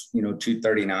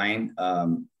 $239.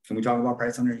 Can we talk about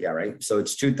price on there? Yeah, right. So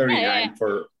it's $239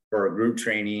 for a group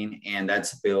training, and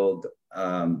that's billed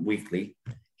weekly.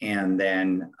 And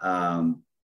then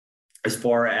as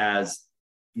far as,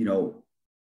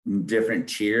 different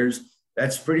tiers,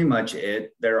 that's pretty much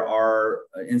it. There are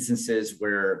instances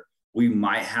where we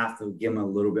might have to give them a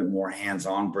little bit more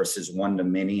hands-on versus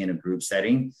one-to-many in a group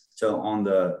setting. So on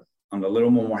the little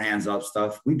more hands-up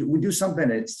stuff, we do something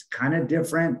that's kind of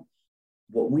different.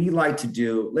 What we like to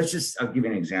do, I'll give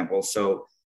you an example. So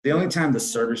the only time the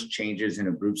service changes in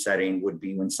a group setting would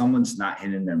be when someone's not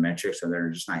hitting their metrics, or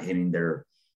they're just not hitting their,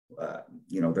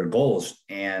 their goals.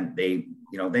 And they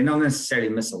don't necessarily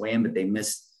miss a win, but they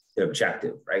miss the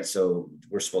objective, right? So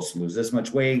we're supposed to lose this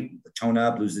much weight, tone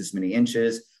up, lose this many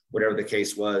inches, whatever the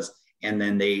case was. And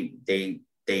then they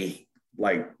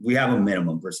like, we have a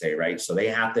minimum per se, right? So they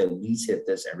have to at least hit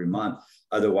this every month.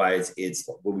 Otherwise, it's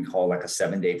what we call like a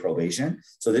 7-day probation.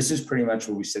 So this is pretty much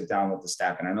where we sit down with the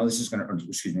staff. And I know this is going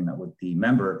to, not with the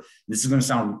member, this is going to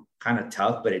sound kind of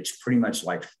tough, but it's pretty much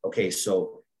like, okay,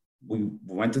 so we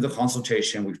went through the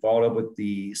consultation, we followed up with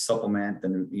the supplement, the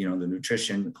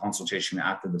nutrition consultation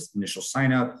after the initial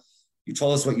sign up. You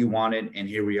told us what you wanted, and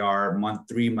here we are, month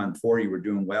 3, month 4, you were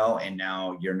doing well, and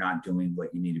now you're not doing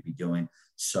what you need to be doing.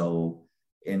 So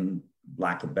in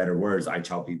lack of better words, I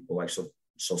tell people like, so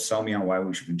sell me on why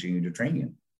we should continue to train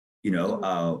you,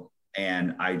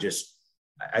 and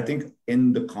I think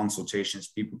in the consultations,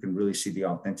 people can really see the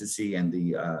authenticity and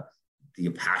the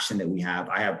passion that we have.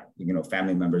 I have,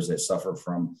 family members that suffer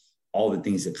from all the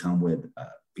things that come with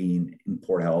being in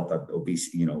poor health,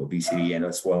 obesity, and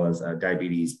as well as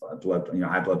diabetes,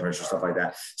 high blood pressure, stuff like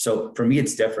that. So for me,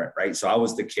 it's different, right? So I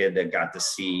was the kid that got to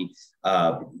see,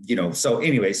 so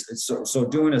anyways, so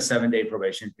doing a 7-day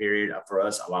probation period for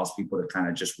us allows people to kind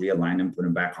of just realign them, put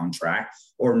them back on track,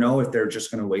 or know if they're just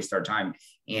going to waste our time.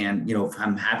 And, if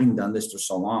I'm having done this for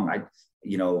so long,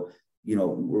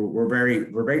 we're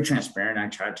very transparent. I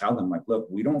try to tell them like, look,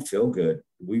 we don't feel good.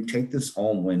 We take this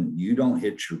home when you don't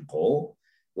hit your goal.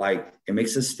 Like it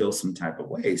makes us feel some type of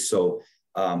way. So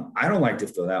I don't like to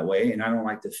feel that way. And I don't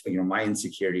like to, my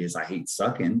insecurity is I hate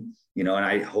sucking, and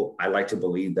I like to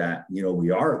believe that, we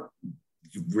are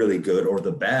really good or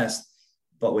the best.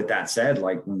 But with that said,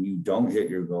 like when you don't hit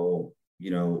your goal,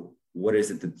 what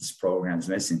is it that this program's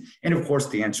missing? And of course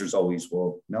the answer is always,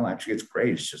 well, no, actually it's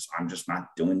great. It's just, I'm just not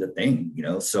doing the thing,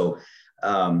 So,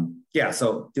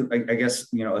 so I guess,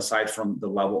 aside from the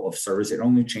level of service, it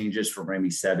only changes for maybe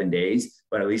 7 days,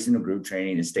 but at least in the group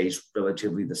training, it stays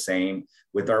relatively the same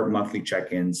with our monthly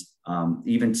check-ins.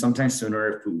 Even sometimes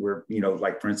sooner if we're,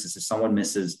 like for instance, if someone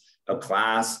misses a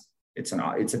class, it's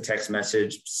a text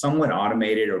message, somewhat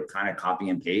automated or kind of copy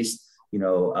and paste,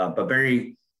 but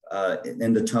very,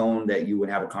 in the tone that you would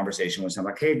have a conversation with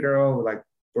someone like, hey girl, like,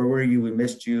 where were you? We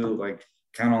missed you. Like,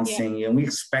 count on seeing you. And we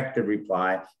expect a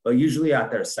reply, but usually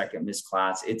after a second missed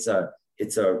class, it's a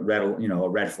red, a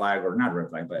red flag, or not a red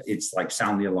flag, but it's like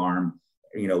sound the alarm.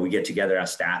 We get together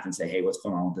as staff and say, hey, what's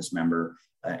going on with this member?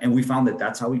 And we found that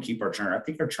that's how we keep our churn. I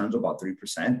think our churn's about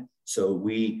 3%. So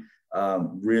we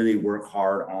really work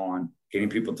hard on getting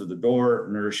people through the door,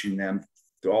 nourishing them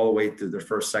all the way through their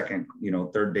first, second,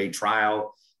 third day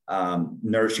trial,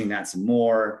 nourishing that some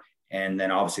more. And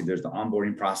then obviously there's the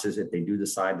onboarding process if they do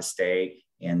decide to stay.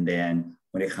 And then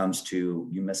when it comes to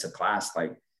you miss a class,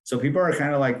 like, so people are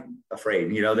kind of like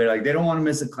afraid, they're like, they don't want to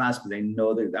miss a class, but they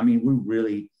know that, we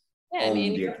really own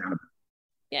the accountability.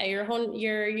 Yeah,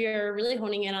 you're really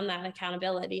honing in on that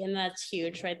accountability, and that's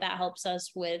huge, right? That helps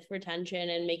us with retention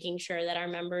and making sure that our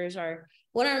members are,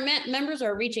 when our members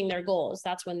are reaching their goals,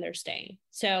 that's when they're staying.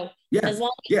 So as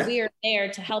long as we are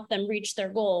there to help them reach their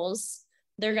goals,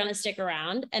 they're going to stick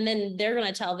around, and then they're going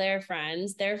to tell their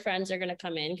friends are going to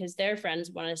come in because their friends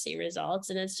want to see results.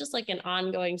 And it's just like an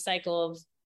ongoing cycle of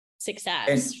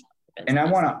success. And I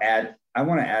want to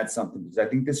add something, because I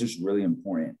think this is really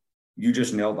important. You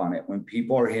just nailed on it. When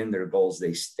people are hitting their goals,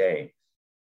 they stay.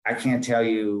 I can't tell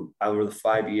you, over the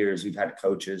 5 years we've had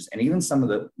coaches, and even some of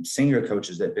the senior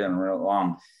coaches that have been real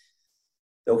long,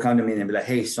 they'll come to me and be like,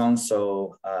 hey,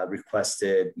 so-and-so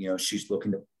requested, she's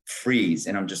looking to freeze.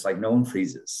 And I'm just like, no one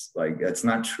freezes. Like, that's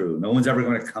not true. No one's ever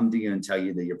going to come to you and tell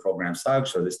you that your program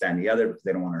sucks or this, that, and the other, because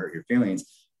they don't want to hurt your feelings.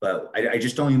 But I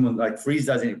just don't even like freeze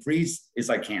is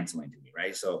like canceling to me.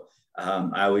 Right. So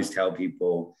I always tell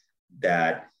people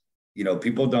that,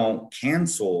 people don't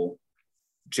cancel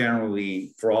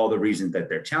generally for all the reasons that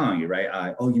they're telling you,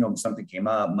 right? Something came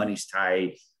up, money's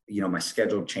tight, my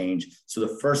schedule changed. So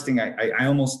the first thing I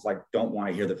almost like don't want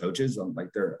to hear the coaches. I'm like,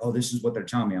 this is what they're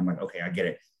telling me. I'm like, okay, I get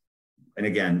it. And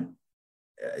again,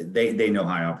 they know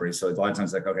how I operate. So a lot of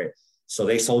times like, okay, so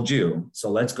they sold you.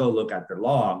 So let's go look at their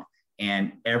log.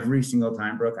 And every single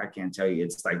time, Brooke, I can't tell you,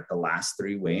 it's like the last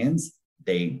 3 weigh-ins,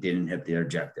 they didn't hit their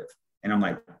objective. And I'm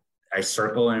like, I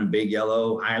circle in a big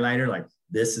yellow highlighter, like,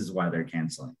 this is why they're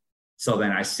canceling. So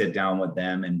then I sit down with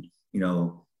them and,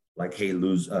 like, hey,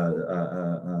 Lucy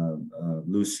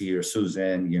or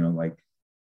Susan, like,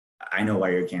 I know why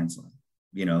you're canceling,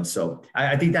 so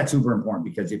I think that's super important,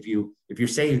 because if you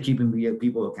say you're keeping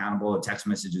people accountable, a text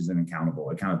message isn't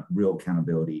real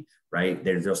accountability, right?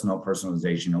 There's no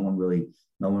personalization. No one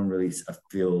really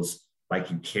feels like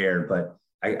you care. But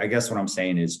I guess what I'm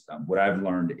saying is what I've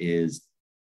learned is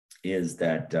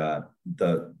that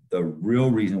the real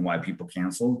reason why people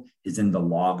cancel is in the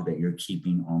log that you're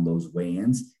keeping on those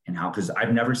weigh-ins, and how, because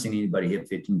I've never seen anybody hit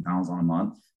 15 pounds on a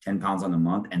month, 10 pounds on a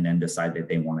month, and then decide that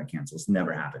they want to cancel. It's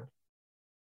never happened.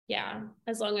 Yeah.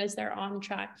 As long as they're on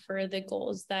track for the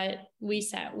goals that we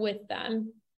set with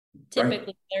them,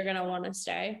 typically they're going to want to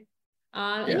stay.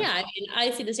 And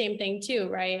I see the same thing too,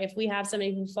 right? If we have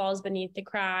somebody who falls beneath the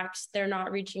cracks, they're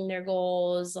not reaching their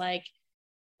goals, like,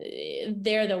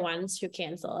 they're the ones who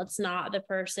cancel. It's not the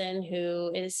person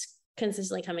who is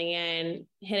consistently coming in,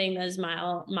 hitting those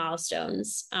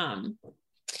milestones.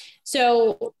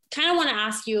 So kind of want to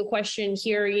ask you a question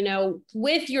here,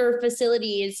 with your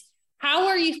facilities, how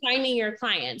are you finding your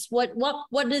clients? What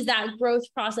does that growth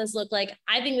process look like?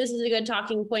 I think this is a good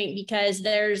talking point because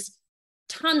there's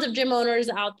tons of gym owners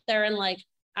out there, and like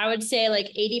I would say like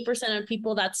 80% of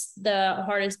people, that's the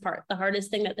hardest part. The hardest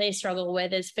thing that they struggle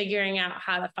with is figuring out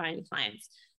how to find clients.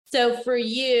 So for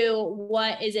you,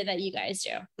 what is it that you guys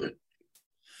do?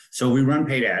 So we run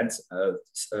paid ads,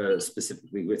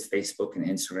 specifically with Facebook and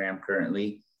Instagram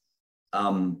currently.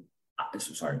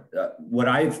 What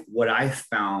I've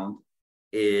found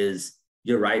is,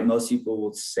 you're right. Most people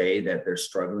will say that they're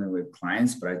struggling with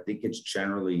clients, but I think it's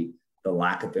generally the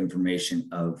lack of information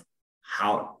of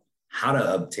how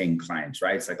to obtain clients,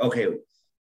 right? It's like, okay,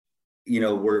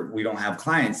 we don't have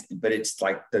clients, but it's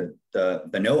like the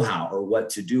know-how or what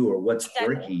to do or what's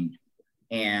working.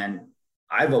 And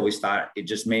I've always thought it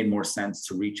just made more sense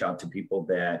to reach out to people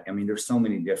that, there's so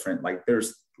many different,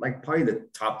 there's probably the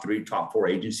top 4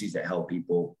 agencies that help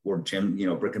people, or gym,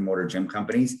 brick and mortar gym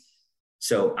companies.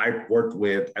 So I worked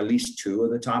with at least 2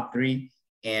 of the top 3.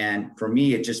 And for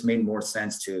me, it just made more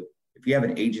sense to, if you have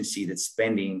an agency that's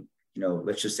spending,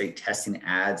 let's just say testing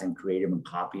ads and creative and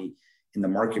copy in the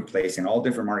marketplace in all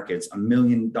different markets, $1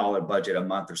 million budget a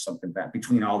month or something, that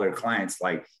between all their clients,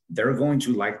 they're going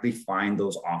to likely find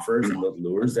those offers and those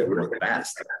lures that work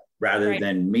best, rather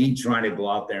than me trying to go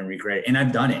out there and recreate. And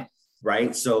I've done it,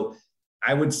 right? So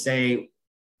I would say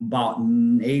about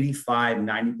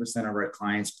 85-90% of our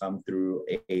clients come through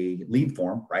a lead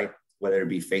form, right? Whether it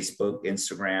be Facebook,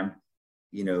 Instagram,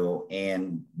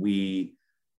 and we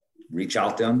reach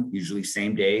out to them, usually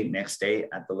same day, next day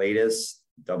at the latest,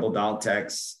 double dial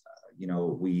text.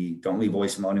 We don't leave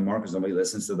voicemail anymore because nobody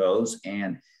listens to those.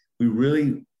 And we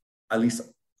really, at least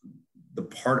the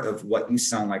part of what you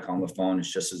sound like on the phone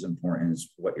is just as important as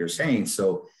what you're saying.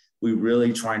 So we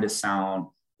really trying to sound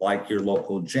like your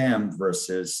local gym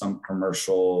versus some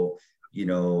commercial,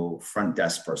 front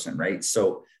desk person, right?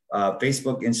 So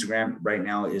Facebook, Instagram right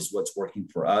now is what's working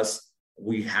for us.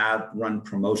 We have run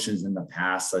promotions in the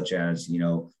past, such as,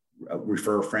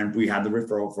 refer a friend. We have the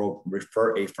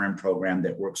refer a friend program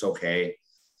that works okay.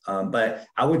 But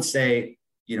I would say,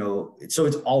 so it's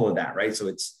all of that, right? So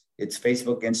it's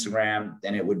Facebook, Instagram,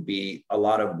 then it would be a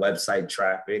lot of website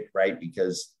traffic, right?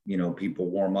 Because, people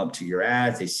warm up to your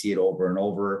ads, they see it over and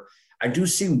over. I do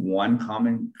see one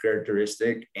common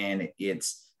characteristic, and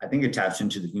I think it taps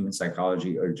into the human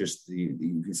psychology, or just the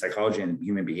psychology and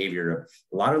human behavior.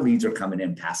 A lot of leads are coming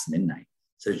in past midnight.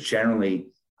 So generally,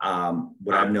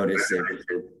 what I've noticed is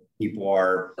people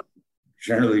are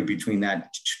generally between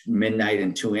that midnight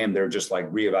and 2 a.m., they're just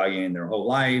reevaluating their whole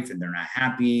life, and they're not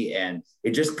happy. And it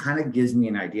just kind of gives me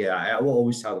an idea. I will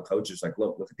always tell the coaches,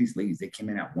 look at these leads. They came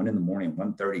in at 1 a.m,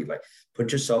 1:30.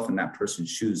 Put yourself in that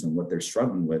person's shoes and what they're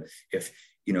struggling with. If,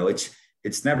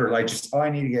 it's never just,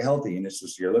 I need to get healthy. And it's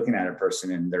just, you're looking at a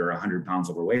person and they're 100 pounds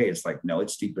overweight. It's no,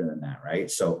 it's deeper than that. Right.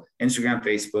 So Instagram,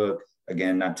 Facebook,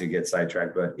 again, not to get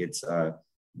sidetracked, but it's,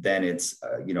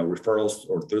 referrals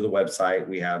or through the website.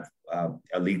 We have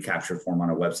a lead capture form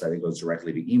on our website that goes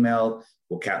directly to email.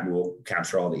 We'll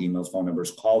capture all the emails, phone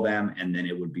numbers, call them, and then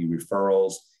it would be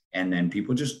referrals. And then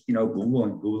people just,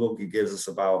 Google gives us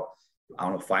about,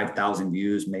 5,000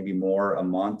 views, maybe more a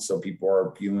month. So people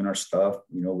are viewing our stuff,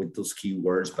 with those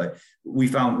keywords. But we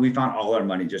found all our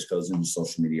money just goes into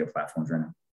social media platforms right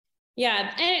now.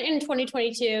 Yeah. And in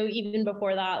 2022, even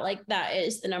before that, that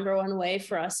is the number one way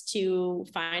for us to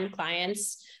find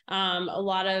clients. A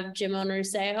lot of gym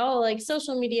owners say,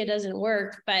 social media doesn't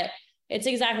work, but it's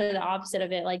exactly the opposite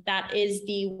of it. That is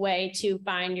the way to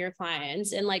find your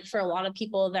clients. And for a lot of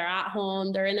people, they're at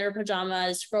home, they're in their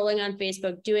pajamas, scrolling on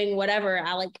Facebook, doing whatever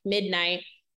at midnight,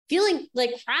 feeling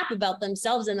crap about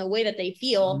themselves and the way that they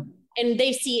feel. And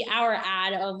they see our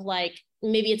ad of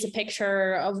maybe it's a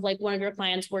picture of one of your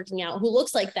clients working out who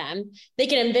looks like them. They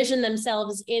can envision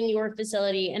themselves in your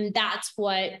facility. And that's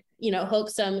what,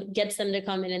 hooks them, gets them to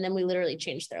come in. And then we literally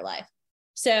change their life.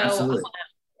 So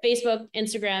Facebook,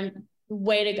 Instagram,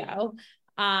 way to go,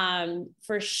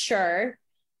 for sure.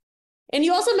 And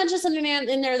you also mentioned something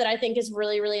in there that I think is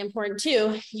really, really important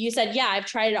too. You said, yeah, I've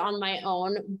tried it on my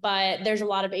own, but there's a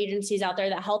lot of agencies out there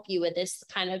that help you with this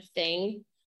kind of thing.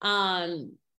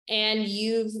 And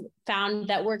you've found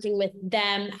that working with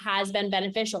them has been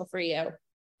beneficial for you.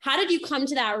 How did you come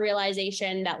to that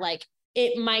realization that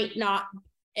it might not,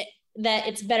 that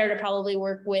it's better to probably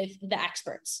work with the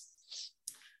experts?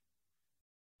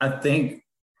 I think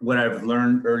what I've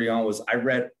learned early on was I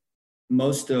read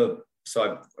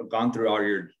so I've gone through all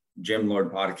your Gym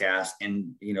Lord podcast,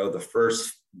 and, the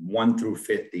first 1 through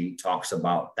 50 talks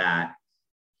about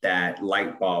that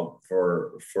light bulb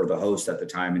for the host at the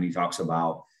time. And he talks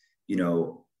about,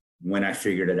 when I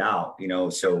figured it out,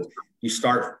 so you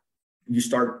start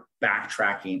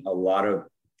backtracking a lot of,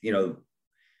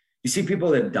 you see people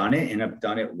that have done it and have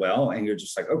done it well, and you're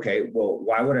just like, okay, well,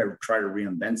 why would I try to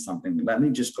reinvent something? Let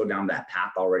me just go down that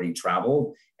path already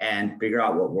traveled and figure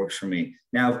out what works for me.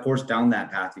 Now, of course, down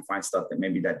that path, you find stuff that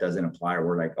maybe that doesn't apply, or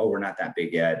we're like, oh, we're not that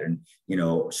big yet. And,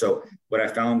 so what I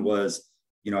found was,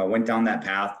 I went down that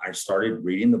path. I started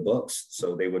reading the books.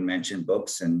 So they would mention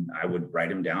books and I would write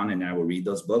them down and I would read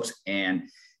those books. And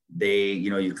they,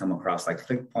 you come across like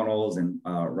ClickFunnels and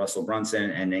Russell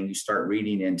Brunson, and then you start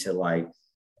reading into like,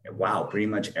 wow, pretty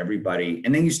much everybody.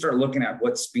 And then you start looking at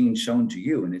what's being shown to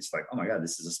you. And it's like, oh my God,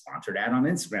 this is a sponsored ad on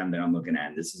Instagram that I'm looking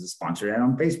at. This is a sponsored ad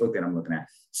on Facebook that I'm looking at.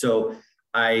 So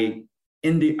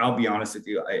I'll be honest with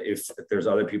you, if there's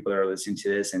other people that are listening to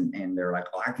this and they're like,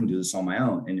 oh, I can do this on my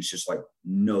own. And it's just like,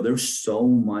 no, there's so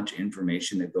much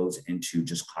information that goes into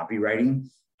just copywriting,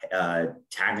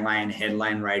 tagline,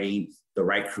 headline writing, the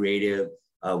right creative.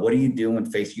 What do you do when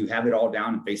you have it all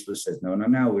down and Facebook says, no,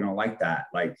 we don't like that.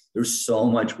 Like there's so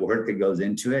much work that goes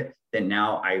into it that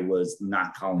now I was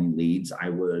not calling leads. I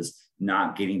was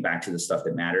not getting back to the stuff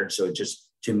that mattered. So it just,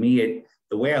 to me,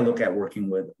 the way I look at working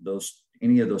with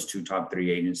any of those two top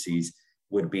 3 agencies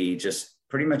would be just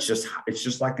pretty much it's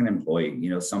just like an employee,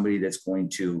 somebody that's going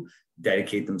to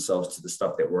dedicate themselves to the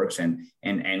stuff that works. And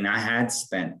I had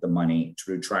spent the money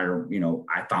to try to,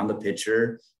 I found the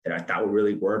picture that I thought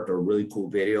really worked, or a really cool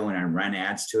video, and I ran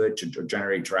ads to it to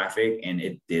generate traffic, and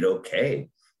it did okay,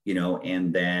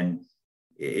 and then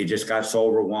it just got so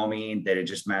overwhelming that it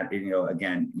just mattered,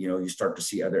 again, you start to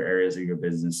see other areas of your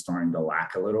business starting to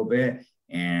lack a little bit.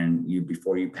 And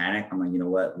before you panic, I'm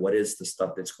like, what is the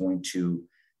stuff that's going to,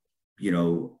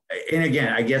 and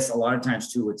again, I guess a lot of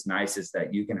times too, what's nice is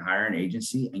that you can hire an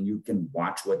agency and you can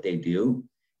watch what they do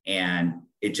and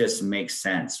it just makes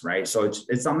sense. Right. So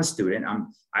I'm a student.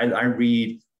 I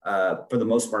read, for the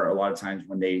most part, a lot of times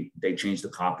when they change the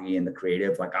copy and the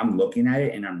creative, like I'm looking at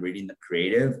it and I'm reading the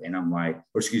creative and I'm like,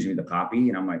 the copy.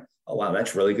 And I'm like, oh, wow,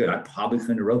 that's really good. I probably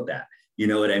couldn't have wrote that. You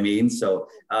know what I mean? So,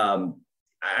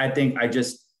 I think I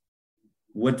just,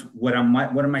 what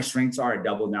my strengths are, I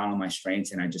double down on my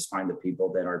strengths, and I just find the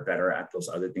people that are better at those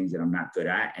other things that I'm not good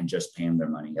at and just pay them their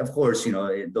money. Of course,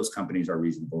 those companies are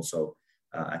reasonable. So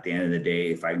at the end of the day,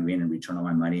 if I win and return on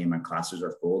my money and my classes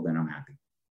are full, then I'm happy.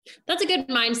 That's a good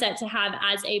mindset to have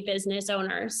as a business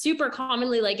owner. Super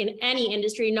commonly, like in any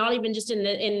industry, not even just in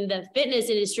the fitness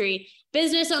industry,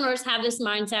 business owners have this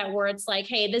mindset where it's like,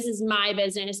 hey, this is my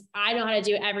business. I know how to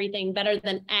do everything better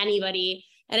than anybody.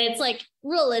 And it's like,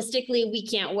 realistically, we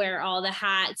can't wear all the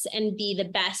hats and be the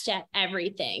best at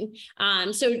everything.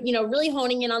 So, really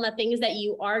honing in on the things that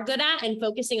you are good at and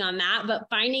focusing on that, but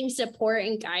finding support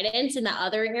and guidance in the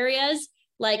other areas.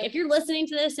 Like if you're listening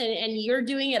to this and you're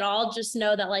doing it all, just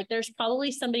know that like, there's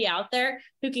probably somebody out there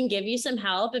who can give you some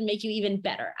help and make you even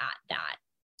better at that,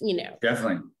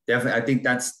 Definitely. I think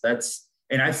that's,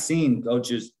 and I've seen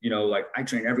coaches, like I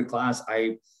train every class.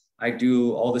 I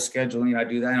do all the scheduling. I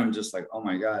do that. I'm just like, oh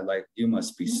my God, like you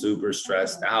must be super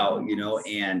stressed out,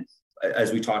 and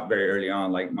as we talked very early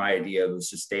on, like my idea was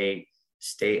to stay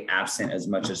absent as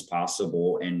much as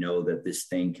possible and know that this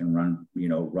thing can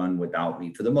run without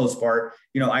me for the most part.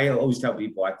 I always tell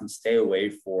people I can stay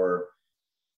away for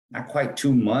not quite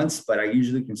 2 months, but I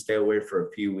usually can stay away for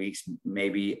a few weeks,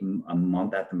 maybe a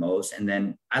month at the most. And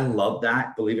then I love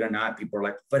that, believe it or not. People are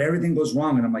like, but everything goes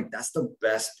wrong. And I'm like, that's the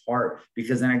best part,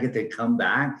 because then I get to come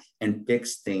back and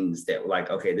fix things that like,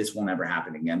 okay, this won't ever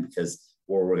happen again because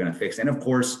we're going to fix it. And of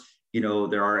course,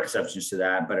 there are exceptions to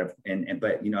that, but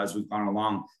as we've gone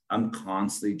along, I'm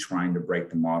constantly trying to break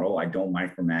the model. I don't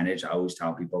micromanage. I always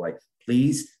tell people like,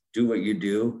 please do what you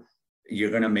do. You're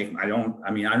going to make, I don't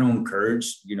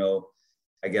encourage,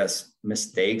 I guess,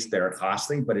 mistakes that are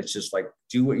costly, but it's just like,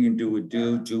 do what you do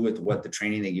with what the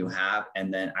training that you have.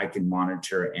 And then I can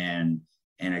monitor and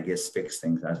I guess fix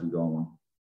things as we go along.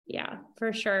 Yeah,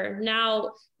 for sure.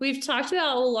 Now we've talked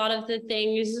about a lot of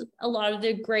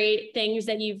the great things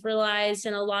that you've realized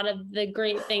and a lot of the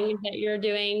great things that you're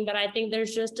doing, but I think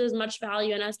there's just as much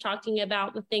value in us talking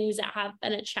about the things that have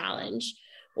been a challenge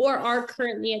or are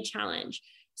currently a challenge.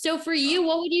 So for you,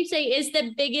 what would you say is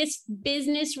the biggest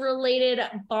business related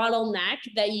bottleneck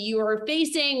that you are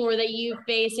facing or that you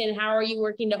face, and how are you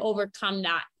working to overcome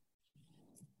that?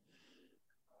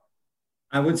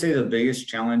 I would say the biggest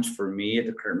challenge for me at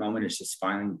the current moment is just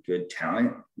finding good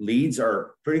talent. Leads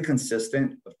are pretty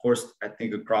consistent. Of course, I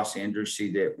think across the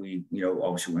industry that we,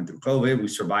 obviously went through COVID, we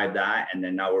survived that. And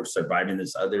then now we're surviving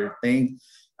this other thing.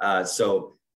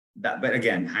 So but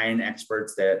again, hiring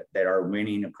experts that are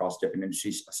winning across different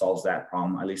industries solves that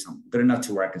problem. At least I'm good enough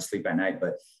to where I can sleep at night,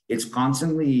 but it's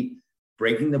constantly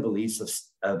breaking the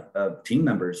beliefs of team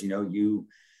members. You know,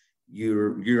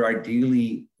 you're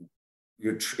ideally,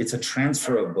 it's a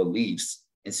transfer of beliefs.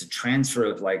 It's a transfer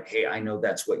of like, hey, I know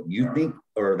that's what you think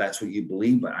or that's what you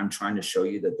believe, but I'm trying to show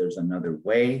you that there's another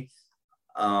way.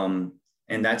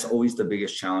 And that's always the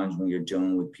biggest challenge when you're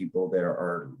dealing with people that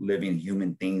are living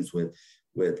human things with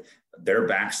their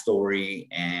backstory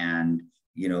and,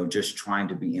 you know, just trying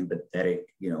to be empathetic,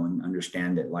 you know, and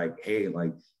understand that like, hey,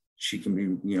 like she can be,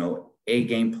 you know, a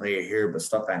game player here, but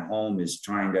stuff at home is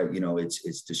trying to, you know,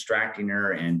 it's distracting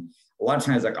her. And a lot of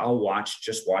times, like I'll watch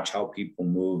how people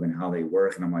move and how they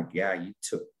work. And I'm like, yeah, you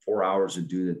took 4 hours to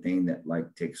do the thing that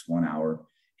like takes 1 hour.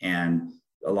 And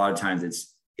a lot of times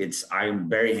I'm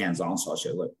very hands-on. So I'll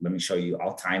show, look, let me show you,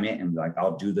 I'll time it and like,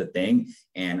 I'll do the thing.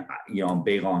 And, you know, I'm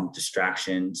big on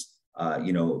distractions,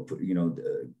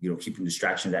 keeping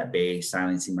distractions at bay,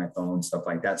 silencing my phone, stuff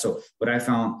like that. So what I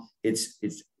found,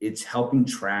 it's helping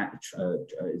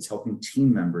it's helping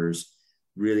team members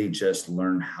really just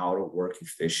learn how to work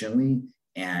efficiently.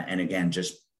 And again,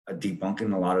 just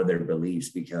debunking a lot of their beliefs,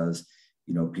 because,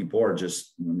 you know, people are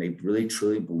just, when they really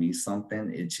truly believe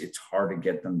something, it's hard to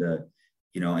get them to,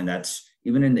 you know, and that's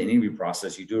even in the interview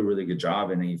process, you do a really good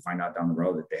job. And then you find out down the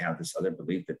road that they have this other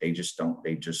belief that they just,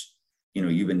 you know,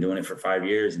 you've been doing it for 5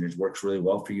 years and it works really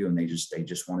well for you. And they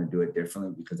just want to do it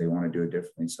differently because they want to do it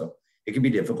differently. So it can be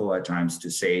difficult at times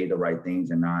to say the right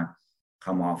things and not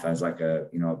come off as like a,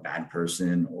 you know, a bad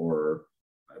person or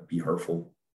be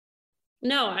hurtful.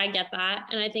 No, I get that.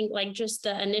 And I think like just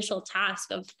the initial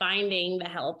task of finding the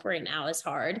help right now is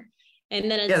hard. And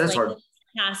then it's that's like hard.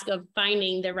 Task of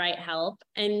finding the right help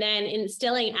and then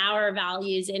instilling our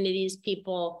values into these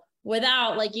people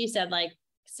without, like you said, like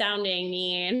sounding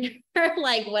mean or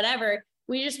like whatever.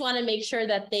 We just want to make sure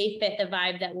that they fit the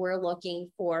vibe that we're looking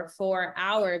for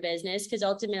our business. Because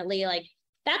ultimately, like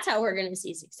that's how we're going to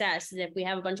see success, is if we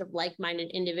have a bunch of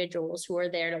like-minded individuals who are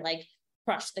there to like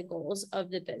crush the goals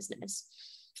of the business.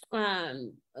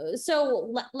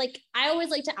 So like, I always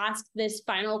like to ask this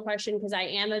final question because I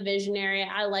am a visionary.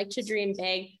 I like to dream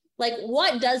big. Like,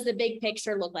 what does the big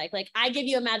picture look like? Like, I give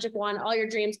you a magic wand, all your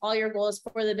dreams, all your goals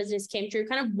for the business came true.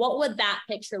 Kind of what would that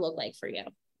picture look like for you?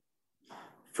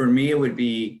 For me, it would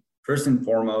be first and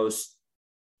foremost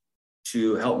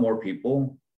to help more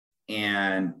people.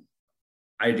 And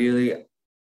ideally,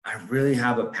 I really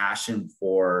have a passion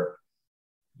for,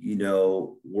 you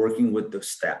know, working with the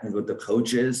staff, with the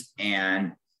coaches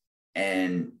and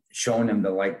showing them the,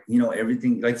 like, you know,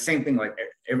 everything, like same thing, like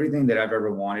everything that I've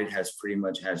ever wanted has pretty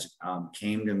much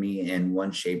came to me in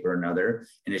one shape or another.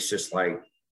 And it's just like,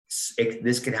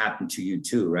 this could happen to you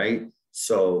too. Right.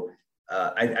 So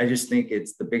I just think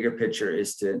it's the bigger picture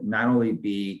is to not only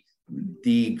be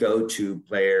the go-to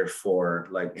player for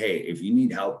like, hey, if you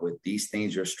need help with these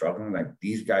things, you're struggling, like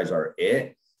these guys are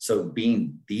it. So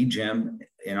being the gym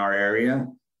in our area,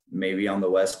 maybe on the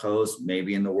West Coast,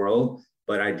 maybe in the world,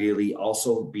 but ideally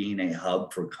also being a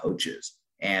hub for coaches.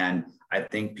 And I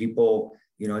think people,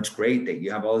 you know, it's great that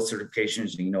you have all the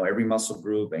certifications, and you know, every muscle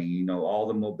group and you know, all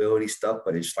the mobility stuff,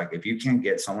 but it's like, if you can't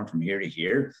get someone from here to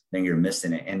here, then you're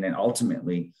missing it. And then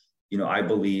ultimately, you know, I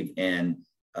believe in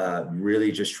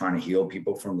really just trying to heal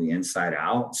people from the inside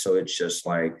out. So it's just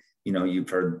like, you know,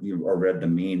 you've read the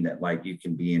meme that like you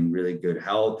can be in really good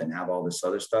health and have all this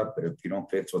other stuff, but if you don't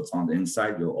fix what's on the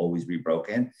inside, you'll always be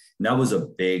broken. And that was a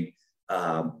big,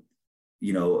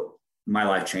 you know, my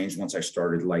life changed once I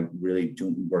started like really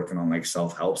working on like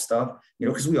self-help stuff, you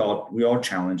know, because we all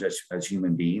challenge as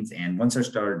human beings. And once I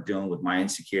started dealing with my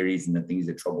insecurities and the things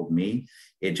that troubled me,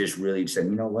 it just really said,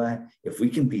 you know what, if we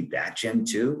can be that gym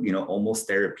too, you know, almost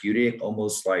therapeutic,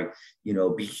 almost like, you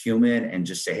know, be human and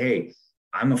just say, hey,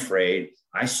 I'm afraid,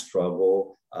 I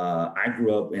struggle. I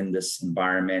grew up in this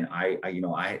environment. I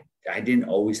didn't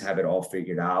always have it all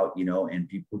figured out, you know, and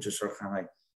people just are kind of like,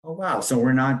 oh, wow. So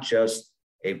we're not just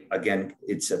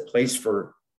it's a place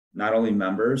for not only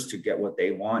members to get what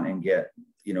they want and get,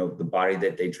 you know, the body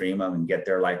that they dream of and get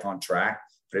their life on track,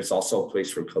 but it's also a place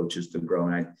for coaches to grow.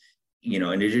 And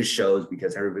and it just shows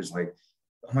because everybody's like,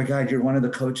 oh my God, you're one of the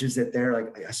coaches that they're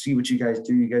like, I see what you guys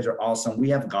do. You guys are awesome. We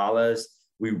have galas.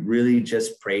 We really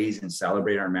just praise and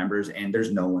celebrate our members. And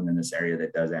there's no one in this area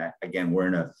that does that. Again, we're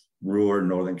in a rural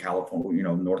Northern California, you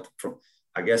know,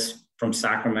 from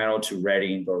Sacramento to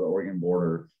Redding or the Oregon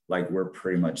border, like we're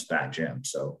pretty much that gym.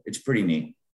 So it's pretty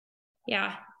neat.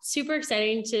 Yeah. Super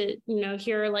exciting to, you know,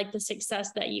 hear like the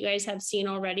success that you guys have seen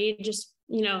already. Just,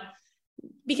 you know,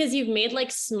 because you've made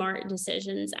like smart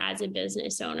decisions as a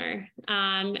business owner.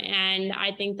 And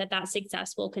I think that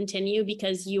success will continue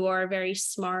because you are very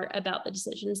smart about the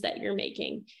decisions that you're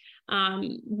making.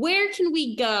 Where can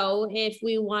we go if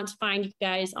we want to find you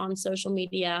guys on social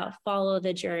media, follow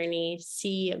the journey,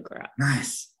 see you grow?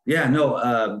 Nice. Yeah,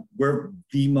 no, we're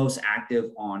the most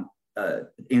active on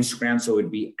Instagram. So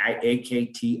it'd be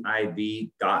aktiv.fit.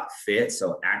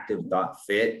 So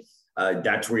active.fit.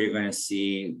 That's where you're going to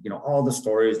see, all the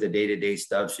stories, the day-to-day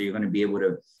stuff. So you're going to be able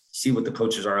to see what the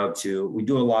coaches are up to. We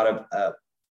do a lot of,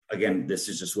 again, this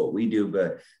is just what we do,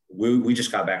 but we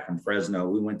just got back from Fresno.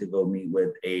 We went to go meet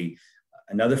with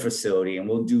another facility, and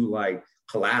we'll do like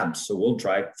collabs. So we'll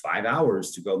drive 5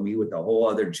 hours to go meet with the whole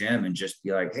other gym and just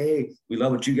be like, hey, we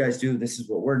love what you guys do. This is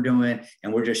what we're doing.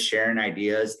 And we're just sharing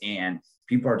ideas. And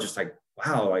people are just like,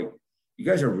 wow, like you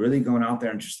guys are really going out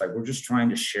there and just like, we're just trying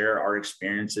to share our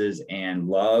experiences and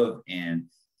love. And,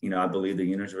 I believe the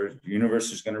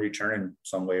universe is going to return in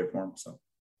some way or form. So.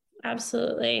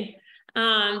 Absolutely.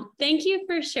 Thank you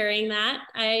for sharing that.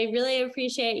 I really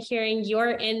appreciate hearing your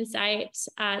insights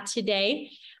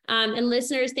today. And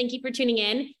listeners, thank you for tuning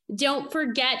in. Don't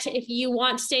forget, if you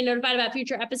want to stay notified about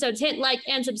future episodes, hit like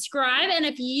and subscribe. And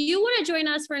if you want to join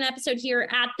us for an episode here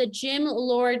at the Gym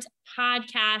Lords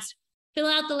podcast, fill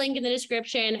out the link in the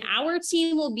description. Our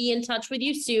team will be in touch with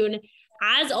you soon.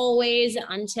 As always,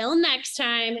 until next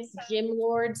time, Gym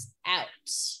Lords out.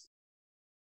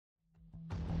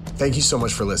 Thank you so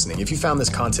much for listening. If you found this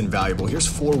content valuable, here's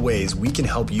 4 ways we can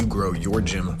help you grow your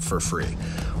gym for free.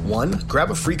 1,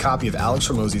 grab a free copy of Alex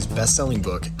Hormozi's best-selling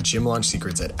book, Gym Launch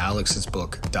Secrets, at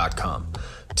alexsbook.com.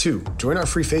 2, join our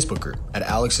free Facebook group at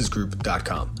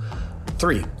alexsgroup.com.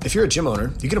 3, if you're a gym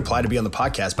owner, you can apply to be on the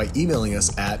podcast by emailing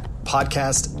us at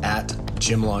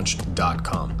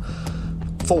podcast@gymlaunch.com.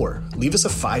 4, leave us a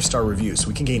 5-star review so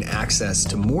we can gain access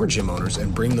to more gym owners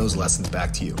and bring those lessons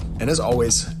back to you. And as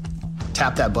always,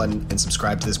 tap that button and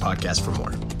subscribe to this podcast for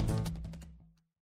more.